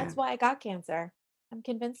listen. And that's why I got cancer. I'm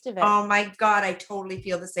convinced of it. Oh my God, I totally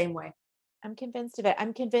feel the same way. I'm convinced of it.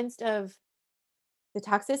 I'm convinced of the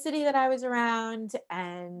toxicity that I was around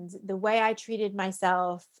and the way I treated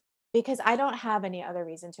myself, because I don't have any other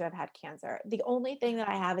reason to have had cancer. The only thing that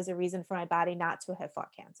I have is a reason for my body not to have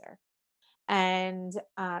fought cancer. And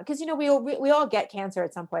because we all get cancer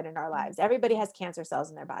at some point in our lives. Everybody has cancer cells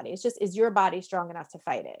in their body. It's just, is your body strong enough to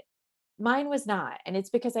fight it? Mine was not. And it's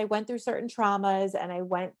because I went through certain traumas and I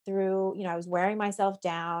went through, I was wearing myself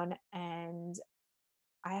down, and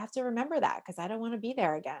I have to remember that because I don't want to be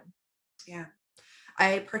there again. Yeah.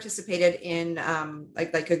 I participated in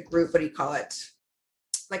like a group, what do you call it?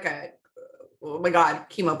 Like oh my God,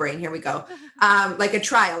 chemo brain. Here we go. Like a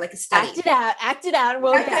trial, like a study. Act it out. And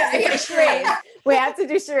we'll do charades. We have to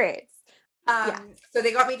do charades. So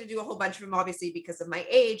they got me to do a whole bunch of them, obviously, because of my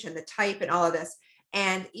age and the type and all of this.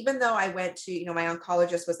 And even though I went to, my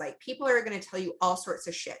oncologist was like, people are going to tell you all sorts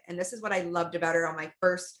of shit. And this is what I loved about her on my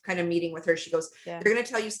first kind of meeting with her. She goes, they're going to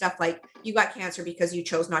tell you stuff like, you got cancer because you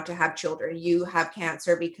chose not to have children. You have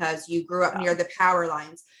cancer because you grew up near the power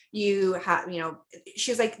lines. You have,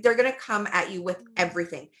 she's like, they're going to come at you with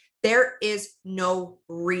everything. There is no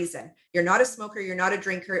reason. You're not a smoker. You're not a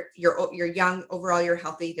drinker. You're young. Overall, you're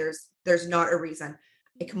healthy. There's not a reason.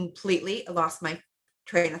 I completely lost my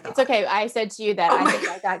train of thought. It's okay. I said to you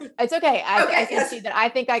that it's okay. I said to you that I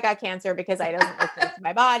think I got cancer because I don't listen to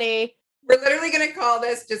my body. We're literally going to call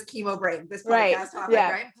this just chemo brain, this podcast topic,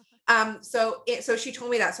 right? So she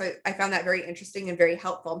told me that. So I found that very interesting and very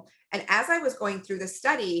helpful. And as I was going through the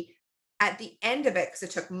study, at the end of it, because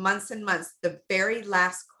it took months and months, the very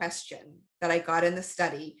last question that I got in the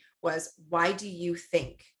study was, why do you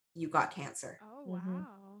think you got cancer? Oh, wow.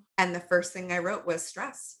 And the first thing I wrote was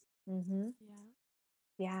stress. Mm-hmm.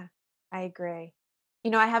 Yeah, I agree.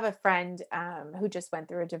 I have a friend who just went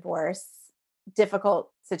through a divorce,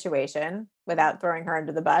 difficult situation without throwing her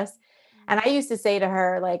under the bus. And I used to say to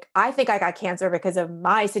her, like, I think I got cancer because of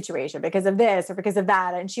my situation, because of this or because of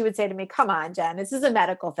that. And she would say to me, come on, Jen, this is a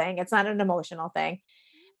medical thing. It's not an emotional thing.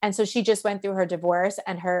 And so she just went through her divorce,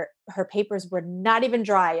 and her papers were not even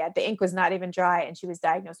dry yet. The ink was not even dry, and she was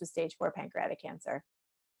diagnosed with stage 4 pancreatic cancer.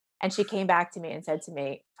 And she came back to me and said to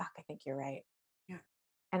me, "Fuck, I think you're right." Yeah.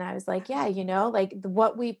 And I was like, yeah, like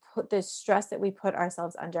what we put, the stress that we put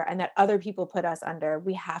ourselves under and that other people put us under,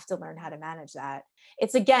 we have to learn how to manage that.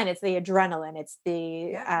 It's the adrenaline. It's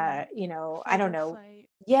the, I don't know.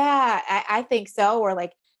 Yeah, I think so. Or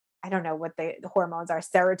like, I don't know what the hormones are,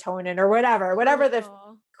 serotonin or whatever the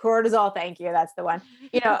cortisol. Thank you. That's the one,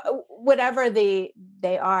 whatever they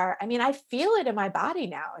are. I mean, I feel it in my body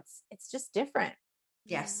now. It's just different.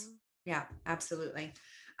 Yes. Yeah, absolutely.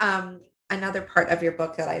 Another part of your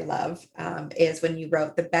book that I love is when you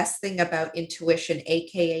wrote the best thing about intuition,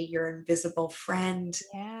 AKA your invisible friend.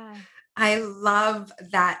 Yeah. I love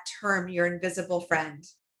that term, your invisible friend.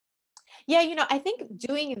 Yeah. I think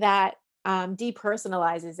doing that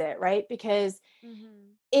depersonalizes it, right? Because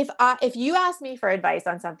if you ask me for advice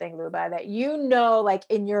on something, Luba, that like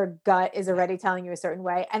in your gut is already telling you a certain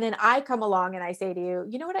way, and then I come along and I say to you,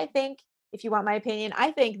 you know what I think? If you want my opinion,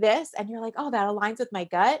 I think this, and you're like, oh, that aligns with my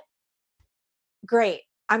gut. Great.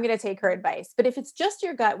 I'm going to take her advice. But if it's just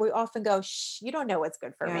your gut, we often go, shh, you don't know what's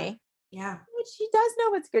good for me. Yeah. But she does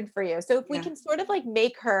know what's good for you. So if we can sort of like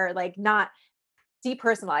make her like not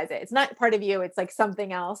depersonalize it, it's not part of you, it's like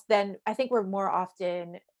something else, then I think we're more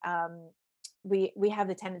often, we have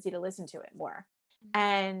the tendency to listen to it more.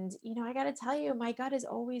 And, I got to tell you, my gut is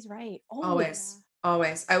always right. Always.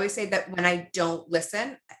 Always. I always say that when I don't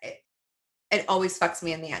listen, it always fucks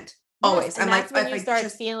me in the end. Always. Yes, and that's when you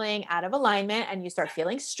start feeling out of alignment and you start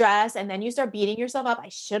feeling stress, and then you start beating yourself up. I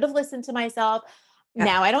should have listened to myself. Yeah.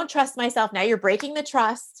 Now I don't trust myself. Now you're breaking the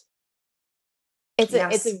trust.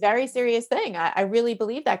 It's a very serious thing. I really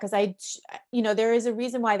believe that because there is a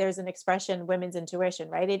reason why there's an expression, women's intuition,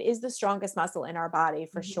 right? It is the strongest muscle in our body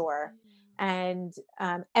for sure. And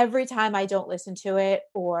every time I don't listen to it,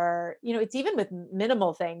 or, it's even with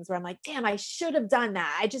minimal things where I'm like, damn, I should have done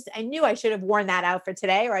that. I knew I should have worn that out for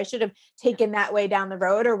today, or I should have taken that way down the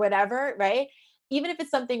road or whatever. Right. Even if it's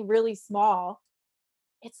something really small,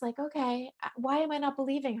 it's like, okay, why am I not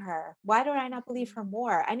believing her? Why do I not believe her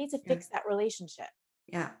more? I need to fix that relationship.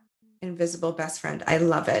 Yeah. Invisible best friend. I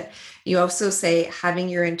love it. You also say having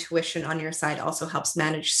your intuition on your side also helps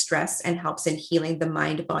manage stress and helps in healing the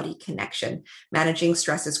mind-body connection. Managing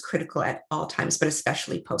stress is critical at all times, but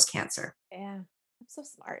especially post-cancer. Yeah. I'm so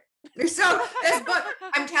smart. This book,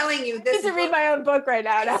 I'm telling you, I need to read my own book right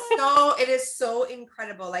now. It is so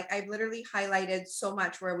incredible. Like I've literally highlighted so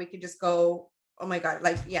much where we could just go, oh my God,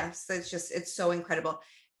 like, yes, it's so incredible.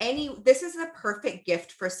 This is a perfect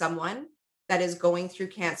gift for someone that is going through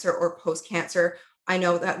cancer or post-cancer. I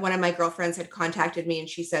know that one of my girlfriends had contacted me and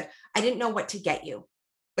she said, I didn't know what to get you.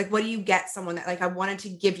 Like, what do you get someone that, like, I wanted to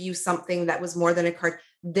give you something that was more than a card.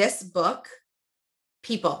 This book,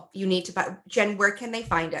 people, you need to buy. Jen, where can they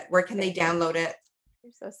find it? Where can they download it?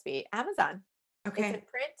 You're so sweet. Amazon. Okay. It's in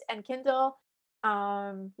print and Kindle.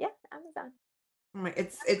 Amazon.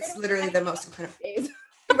 It's literally the most incredible.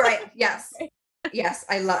 Right. Yes. Yes,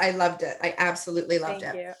 I loved it. I absolutely loved it.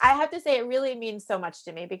 Thank you. I have to say it really means so much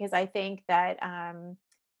to me because I think that I'm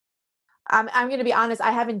going to be honest,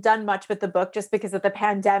 I haven't done much with the book just because of the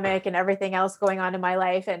pandemic and everything else going on in my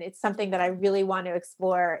life, and it's something that I really want to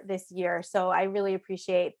explore this year. So I really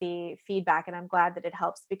appreciate the feedback, and I'm glad that it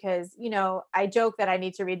helps because, I joke that I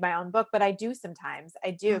need to read my own book, but I do sometimes.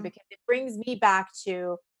 I do because it brings me back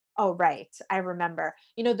to, oh right, I remember.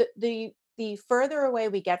 The further away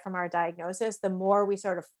we get from our diagnosis, the more we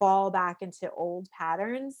sort of fall back into old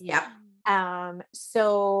patterns. Yeah.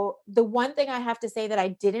 So the one thing I have to say that I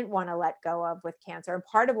didn't want to let go of with cancer, and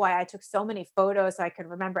part of why I took so many photos so I could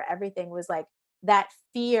remember everything, was like that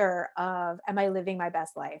fear of, am I living my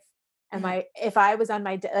best life? If I was on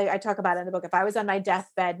like I talk about it in the book, if I was on my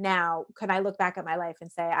deathbed now, can I look back at my life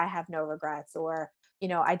and say, I have no regrets, or,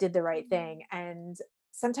 I did the right thing? And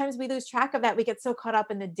sometimes we lose track of that. We get so caught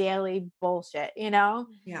up in the daily bullshit, Yeah.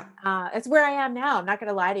 That's where I am now. I'm not going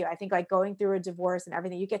to lie to you. I think like going through a divorce and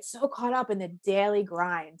everything, you get so caught up in the daily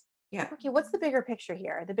grind. Yeah. Okay. What's the bigger picture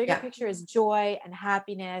here? The bigger picture is joy and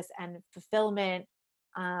happiness and fulfillment.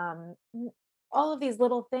 All of these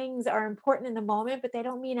little things are important in the moment, but they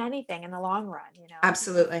don't mean anything in the long run,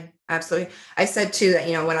 Absolutely. Absolutely. I said too that,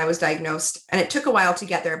 when I was diagnosed, and it took a while to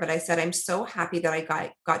get there, but I said, I'm so happy that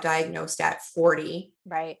I got diagnosed at 40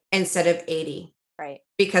 right, instead of 80. Right.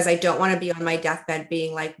 Because I don't want to be on my deathbed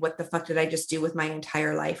being like, what the fuck did I just do with my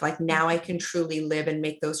entire life? Like now I can truly live and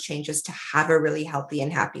make those changes to have a really healthy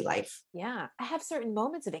and happy life. Yeah. I have certain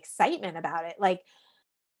moments of excitement about it. Like,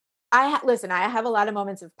 I have a lot of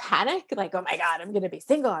moments of panic, like, oh my God, I'm going to be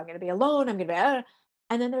single. I'm going to be alone. I'm going to be,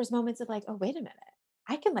 And then there's moments of like, oh, wait a minute.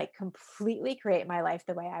 I can like completely create my life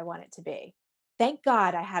the way I want it to be. Thank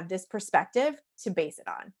God I have this perspective to base it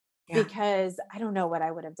on Yeah. because I don't know what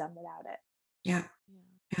I would have done without it. Yeah. Yeah.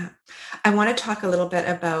 Yeah. I want to talk a little bit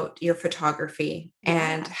about your photography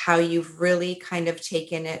and Yeah. how you've really kind of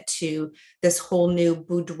taken it to this whole new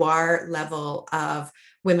boudoir level of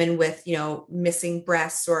women with, missing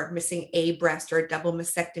breasts or missing a breast or double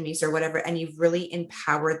mastectomies or whatever. And you've really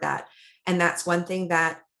empowered that. And that's one thing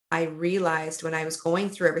that I realized when I was going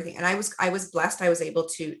through everything. And I was blessed. I was able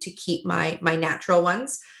to keep my natural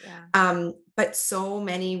ones. Yeah. But so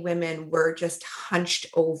many women were just hunched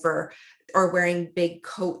over or wearing big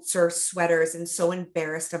coats or sweaters and so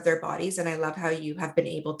embarrassed of their bodies. And I love how you have been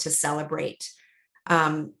able to celebrate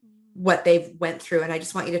um, what they've went through. And I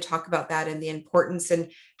just want you to talk about that and the importance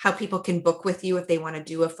and how people can book with you if they want to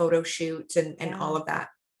do a photo shoot and Yeah. all of that.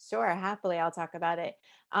 Sure. Happily, I'll talk about it.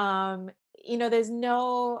 Um, there's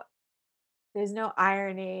no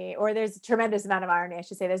irony, or there's a tremendous amount of irony, I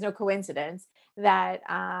should say. There's no coincidence that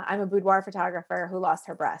I'm a boudoir photographer who lost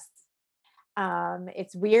her breasts.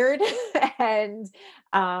 It's weird. And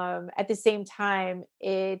at the same time,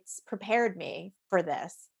 it's prepared me for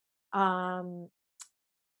this. Um,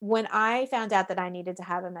 when I found out that I needed to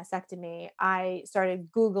have a mastectomy, I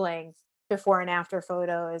started Googling before and after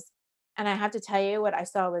photos. And I have to tell you, what I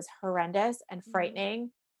saw was horrendous and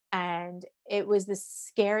frightening. And it was the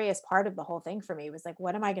scariest part of the whole thing for me, was like,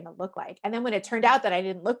 what am I going to look like? And then when it turned out that I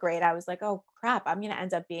didn't look great, I was like, oh crap, I'm going to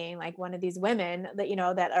end up being like one of these women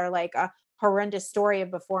that, that are like a horrendous story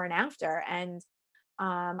of before and after. And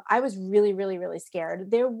I was really, really, really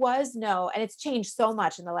scared. There was no, and it's changed so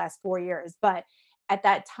much in the last 4 years, but at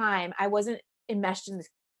that time, I wasn't enmeshed in this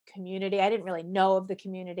community. I didn't really know of the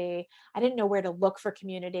community. I didn't know where to look for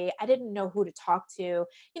community. I didn't know who to talk to.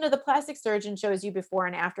 The plastic surgeon shows you before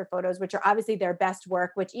and after photos, which are obviously their best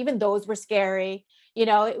work, which even those were scary.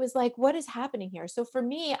 It was like, what is happening here? So for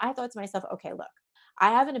me, I thought to myself, okay, look,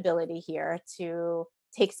 I have an ability here to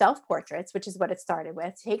take self portraits, which is what it started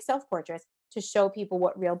with, take self portraits to show people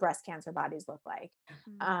what real breast cancer bodies look like,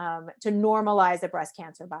 to normalize a breast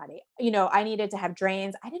cancer body. I needed to have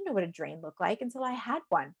drains. I didn't know what a drain looked like until I had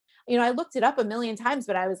one. I looked it up a million times,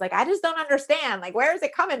 but I was like, I just don't understand. Like, where is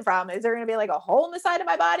it coming from? Is there going to be like a hole in the side of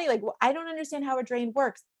my body? Like, I don't understand how a drain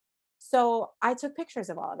works. So I took pictures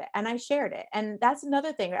of all of it and I shared it. And that's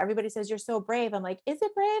another thing. Everybody says you're so brave. I'm like, is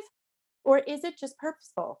it brave or is it just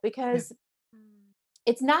purposeful? Yeah. Because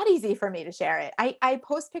it's not easy for me to share it. I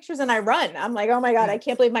post pictures and I run. I'm like, oh my God, Yeah. I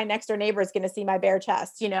can't believe my next door neighbor is going to see my bare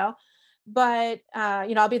chest. But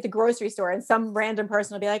I'll be at the grocery store and some random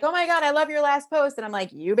person will be like, oh my God, I love your last post. And I'm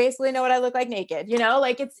like, you basically know what I look like naked,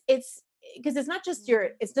 like it's because it's not just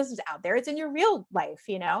it's just out there, it's in your real life.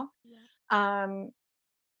 Um,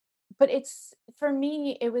 but it's, for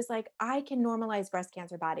me, it was like, I can normalize breast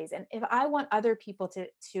cancer bodies. And if I want other people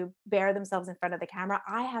to bear themselves in front of the camera,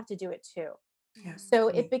 I have to do it too. Yeah. So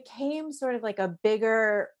it became sort of like a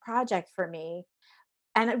bigger project for me.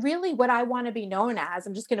 And really, what I want to be known as,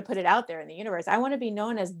 I'm just going to put it out there in the universe. I want to be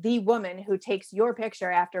known as the woman who takes your picture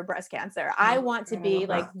after breast cancer. I Oh, want to God, I be love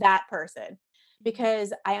like that. that person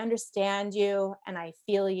because I understand you and I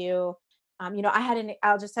feel you.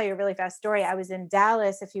 I'll just tell you a really fast story. I was in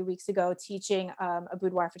Dallas a few weeks ago teaching a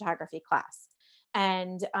boudoir photography class.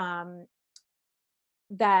 And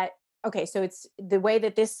that okay, so it's the way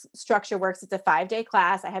that this structure works. It's a 5-day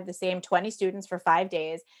class. I have the same 20 students for 5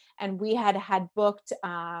 days, and we had booked,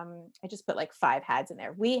 I just put like 5 hads in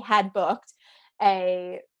there. We had booked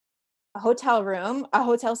a hotel room, a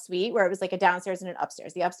hotel suite, where it was like a downstairs and an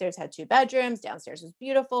upstairs. The upstairs had 2 bedrooms, downstairs was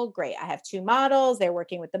beautiful, great. I have 2 models, they're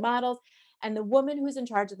working with the models. And the woman who's in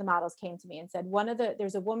charge of the models came to me and said,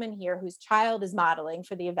 there's a woman here whose child is modeling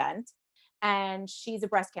for the event, and she's a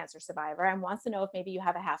breast cancer survivor and wants to know if maybe you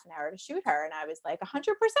have a half an hour to shoot her. And I was like, 100%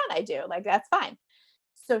 I do. Like, that's fine.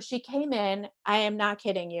 So she came in, I am not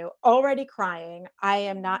kidding you, already crying.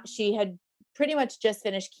 She had pretty much just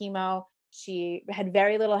finished chemo. She had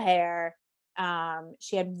very little hair.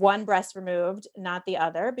 She had one breast removed, not the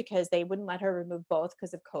other, because they wouldn't let her remove both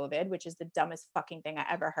because of COVID, which is the dumbest fucking thing I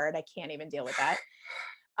ever heard. I can't even deal with that.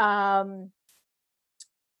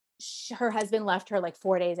 Her husband left her like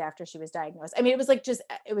 4 days after she was diagnosed. I mean, it was like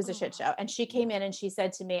it was a shit show. And she came in and she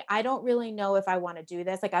said to me, I don't really know if I want to do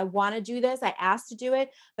this. Like, I want to do this. I asked to do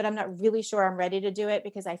it, but I'm not really sure I'm ready to do it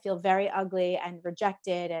because I feel very ugly and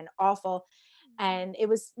rejected and awful. And it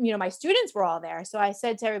was, my students were all there. So I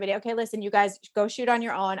said to everybody, okay, listen, you guys go shoot on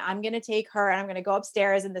your own. I'm going to take her and I'm going to go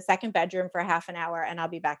upstairs in the second bedroom for half an hour and I'll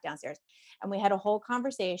be back downstairs. And we had a whole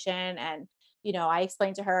conversation, and I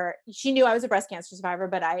explained to her, she knew I was a breast cancer survivor,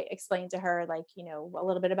 but I explained to her, like, a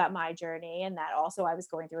little bit about my journey, and that also I was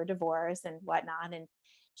going through a divorce and whatnot. And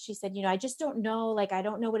she said, I just don't know, like, I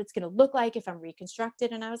don't know what it's going to look like if I'm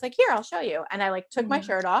reconstructed. And I was like, here, I'll show you. And I like took my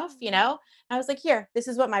shirt off, and I was like, here, this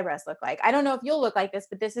is what my breasts look like. I don't know if you'll look like this,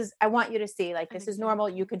 but I want you to see, like, this is normal.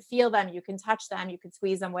 You can feel them, you can touch them, you can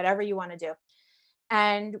squeeze them, whatever you want to do.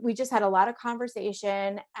 And we just had a lot of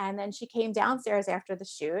conversation. And then she came downstairs after the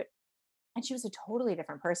shoot, and she was a totally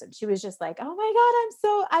different person. She was just like, oh my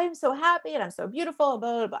God, I'm so happy and I'm so beautiful,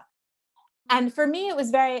 blah, blah, blah. And for me, it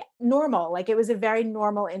was very normal. Like, it was a very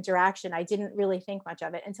normal interaction. I didn't really think much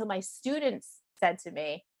of it until my students said to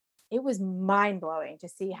me, it was mind blowing to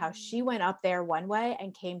see how she went up there one way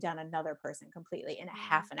and came down another person completely in a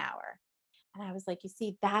half an hour. And I was like, you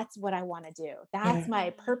see, that's what I want to do. That's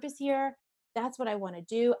my purpose here. That's what I want to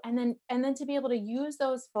do. And then to be able to use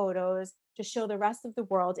those photos to show the rest of the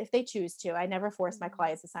world, if they choose to. I never force my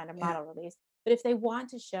clients to sign a model release, but if they want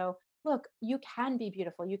to show, look, you can be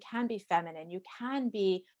beautiful, you can be feminine, you can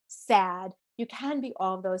be sad, you can be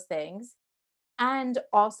all of those things, and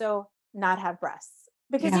also not have breasts.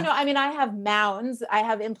 Because, I mean, I have mounds, I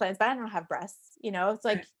have implants, but I don't have breasts, it's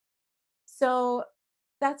like, so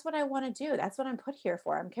that's what I want to do. That's what I'm put here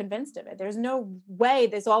for. I'm convinced of it. There's no way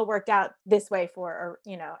this all worked out this way for,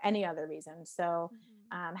 any other reason. So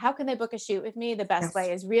how can they book a shoot with me? The best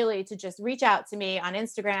way is really to just reach out to me on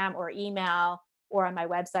Instagram or email or on my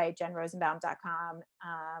website, jenrosenbaum.com.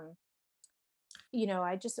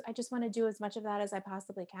 I just want to do as much of that as I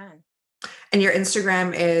possibly can. And your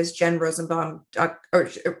Instagram is Jen Rosenbaum,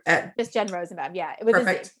 just Jen Rosenbaum. Yeah. With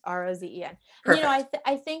perfect. a Z, Rozen. And,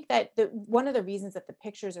 I think that one of the reasons that the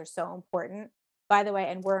pictures are so important, by the way,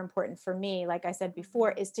 and were important for me, like I said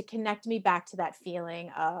before, is to connect me back to that feeling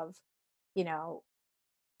of,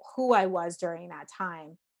 who I was during that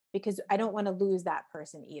time, because I don't want to lose that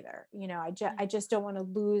person either. I just don't want to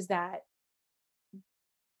lose that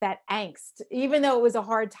angst, even though it was a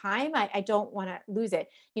hard time. I don't want to lose it.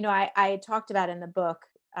 I talked about in the book,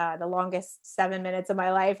 the longest 7 minutes of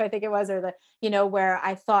my life, I think it was, or where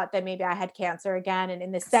I thought that maybe I had cancer again. And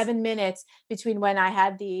in the 7 minutes between when I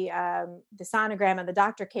had the sonogram and the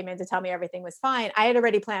doctor came in to tell me everything was fine, I had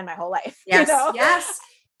already planned my whole life. Yes. Yes.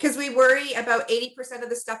 Because we worry about 80% of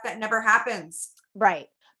the stuff that never happens. Right.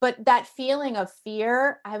 But that feeling of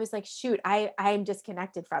fear, I was like, shoot, I'm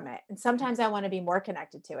disconnected from it. And sometimes I want to be more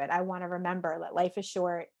connected to it. I want to remember that life is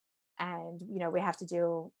short, and, we have to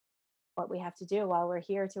do what we have to do while we're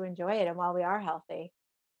here to enjoy it and while we are healthy.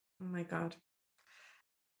 Oh my God.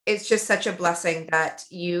 It's just such a blessing that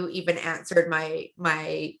you even answered my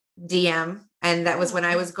DM. And that was when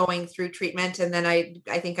I was going through treatment. And then I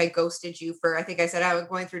think I ghosted you I think I said I was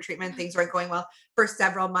going through treatment. Things weren't going well for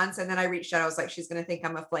several months. And then I reached out. I was like, she's going to think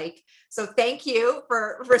I'm a flake. So thank you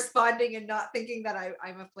for responding and not thinking that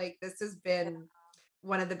I'm a flake. This has been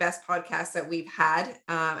one of the best podcasts that we've had.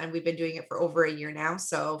 And we've been doing it for over a year now.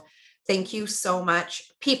 So thank you so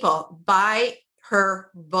much. People, buy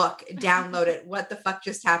her book, download it. What the fuck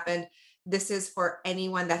just happened? This is for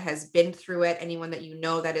anyone that has been through it, anyone that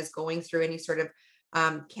that is going through any sort of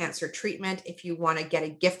cancer treatment. If you want to get a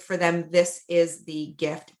gift for them, this is the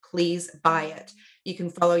gift. Please buy it. You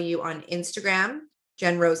can follow you on Instagram,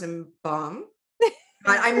 Jen Rosenbaum.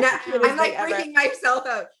 I'm like freaking myself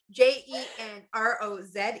out.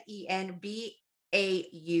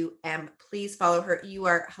 JenRosenbaum. Please follow her. You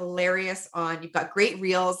are hilarious you've got great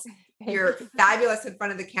reels. You're fabulous in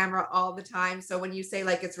front of the camera all the time. So when you say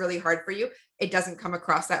like it's really hard for you, it doesn't come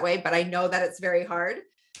across that way, but I know that it's very hard.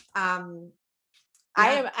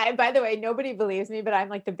 I by the way, nobody believes me, but I'm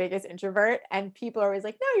like the biggest introvert, and people are always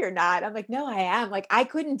like, no, you're not. I'm like, no, I am. Like, I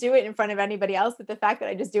couldn't do it in front of anybody else, but the fact that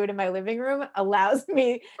I just do it in my living room allows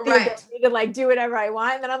me to like do whatever I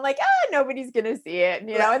want. And then I'm like, nobody's going to see it. And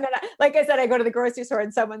then like I said, I go to the grocery store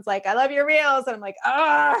and someone's like, I love your reels. And I'm like,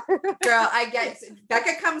 girl, I get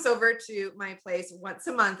Becca comes over to my place once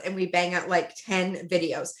a month and we bang out like 10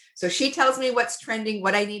 videos. So she tells me what's trending,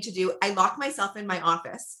 what I need to do. I lock myself in my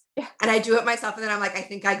office. And I do it myself. And then I'm like, I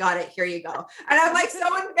think I got it. Here you go. And I'm like so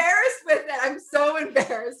embarrassed with it. I'm so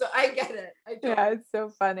embarrassed. So I get it. It's so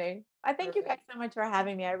funny. I thank you guys so much for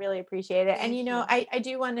having me. I really appreciate it. And, I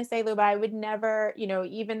do want to say, Luba, I would never,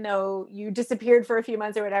 even though you disappeared for a few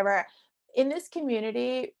months or whatever, in this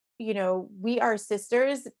community, we are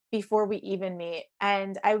sisters before we even meet.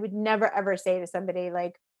 And I would never, ever say to somebody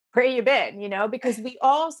like, where you been, because we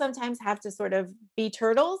all sometimes have to sort of be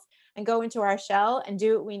turtles and go into our shell and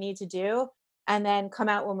do what we need to do. and then come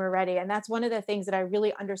out when we're ready. And that's one of the things that I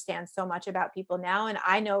really understand so much about people now. And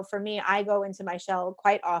I know for me, I go into my shell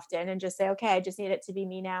quite often and just say, okay, I just need it to be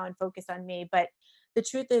me now and focus on me. But the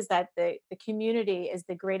truth is that the community is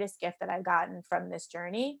the greatest gift that I've gotten from this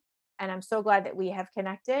journey. And I'm so glad that we have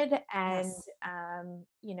connected. And, Yes.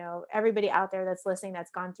 you know, everybody out there that's listening,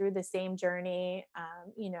 that's gone through the same journey,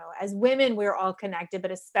 you know, as women, we're all connected,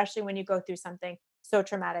 but especially when you go through something so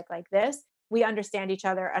traumatic like this, we understand each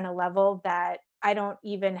other on a level that I don't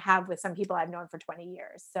even have with some people I've known for 20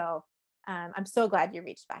 years. So I'm so glad you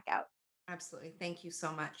reached back out. Absolutely. Thank you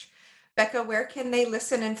so much. Becca, where can they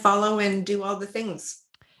listen and follow and do all the things?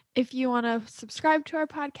 If you want to subscribe to our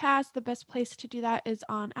podcast, the best place to do that is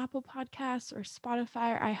on Apple Podcasts or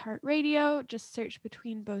Spotify or iHeartRadio. Just search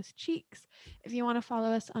Between Both Cheeks. If you want to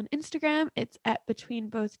follow us on Instagram, it's at Between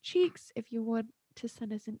Both Cheeks. If you would to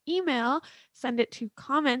send us an email, send it to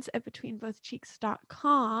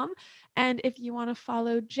comments@betweenbothcheeks.com. And if you want to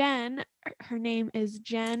follow Jen, her name is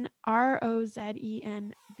Jen,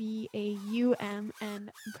 ROZENBAUM. And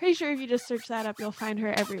I'm pretty sure if you just search that up, you'll find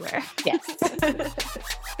her everywhere. Yes.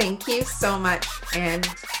 Thank you so much, and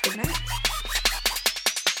good night.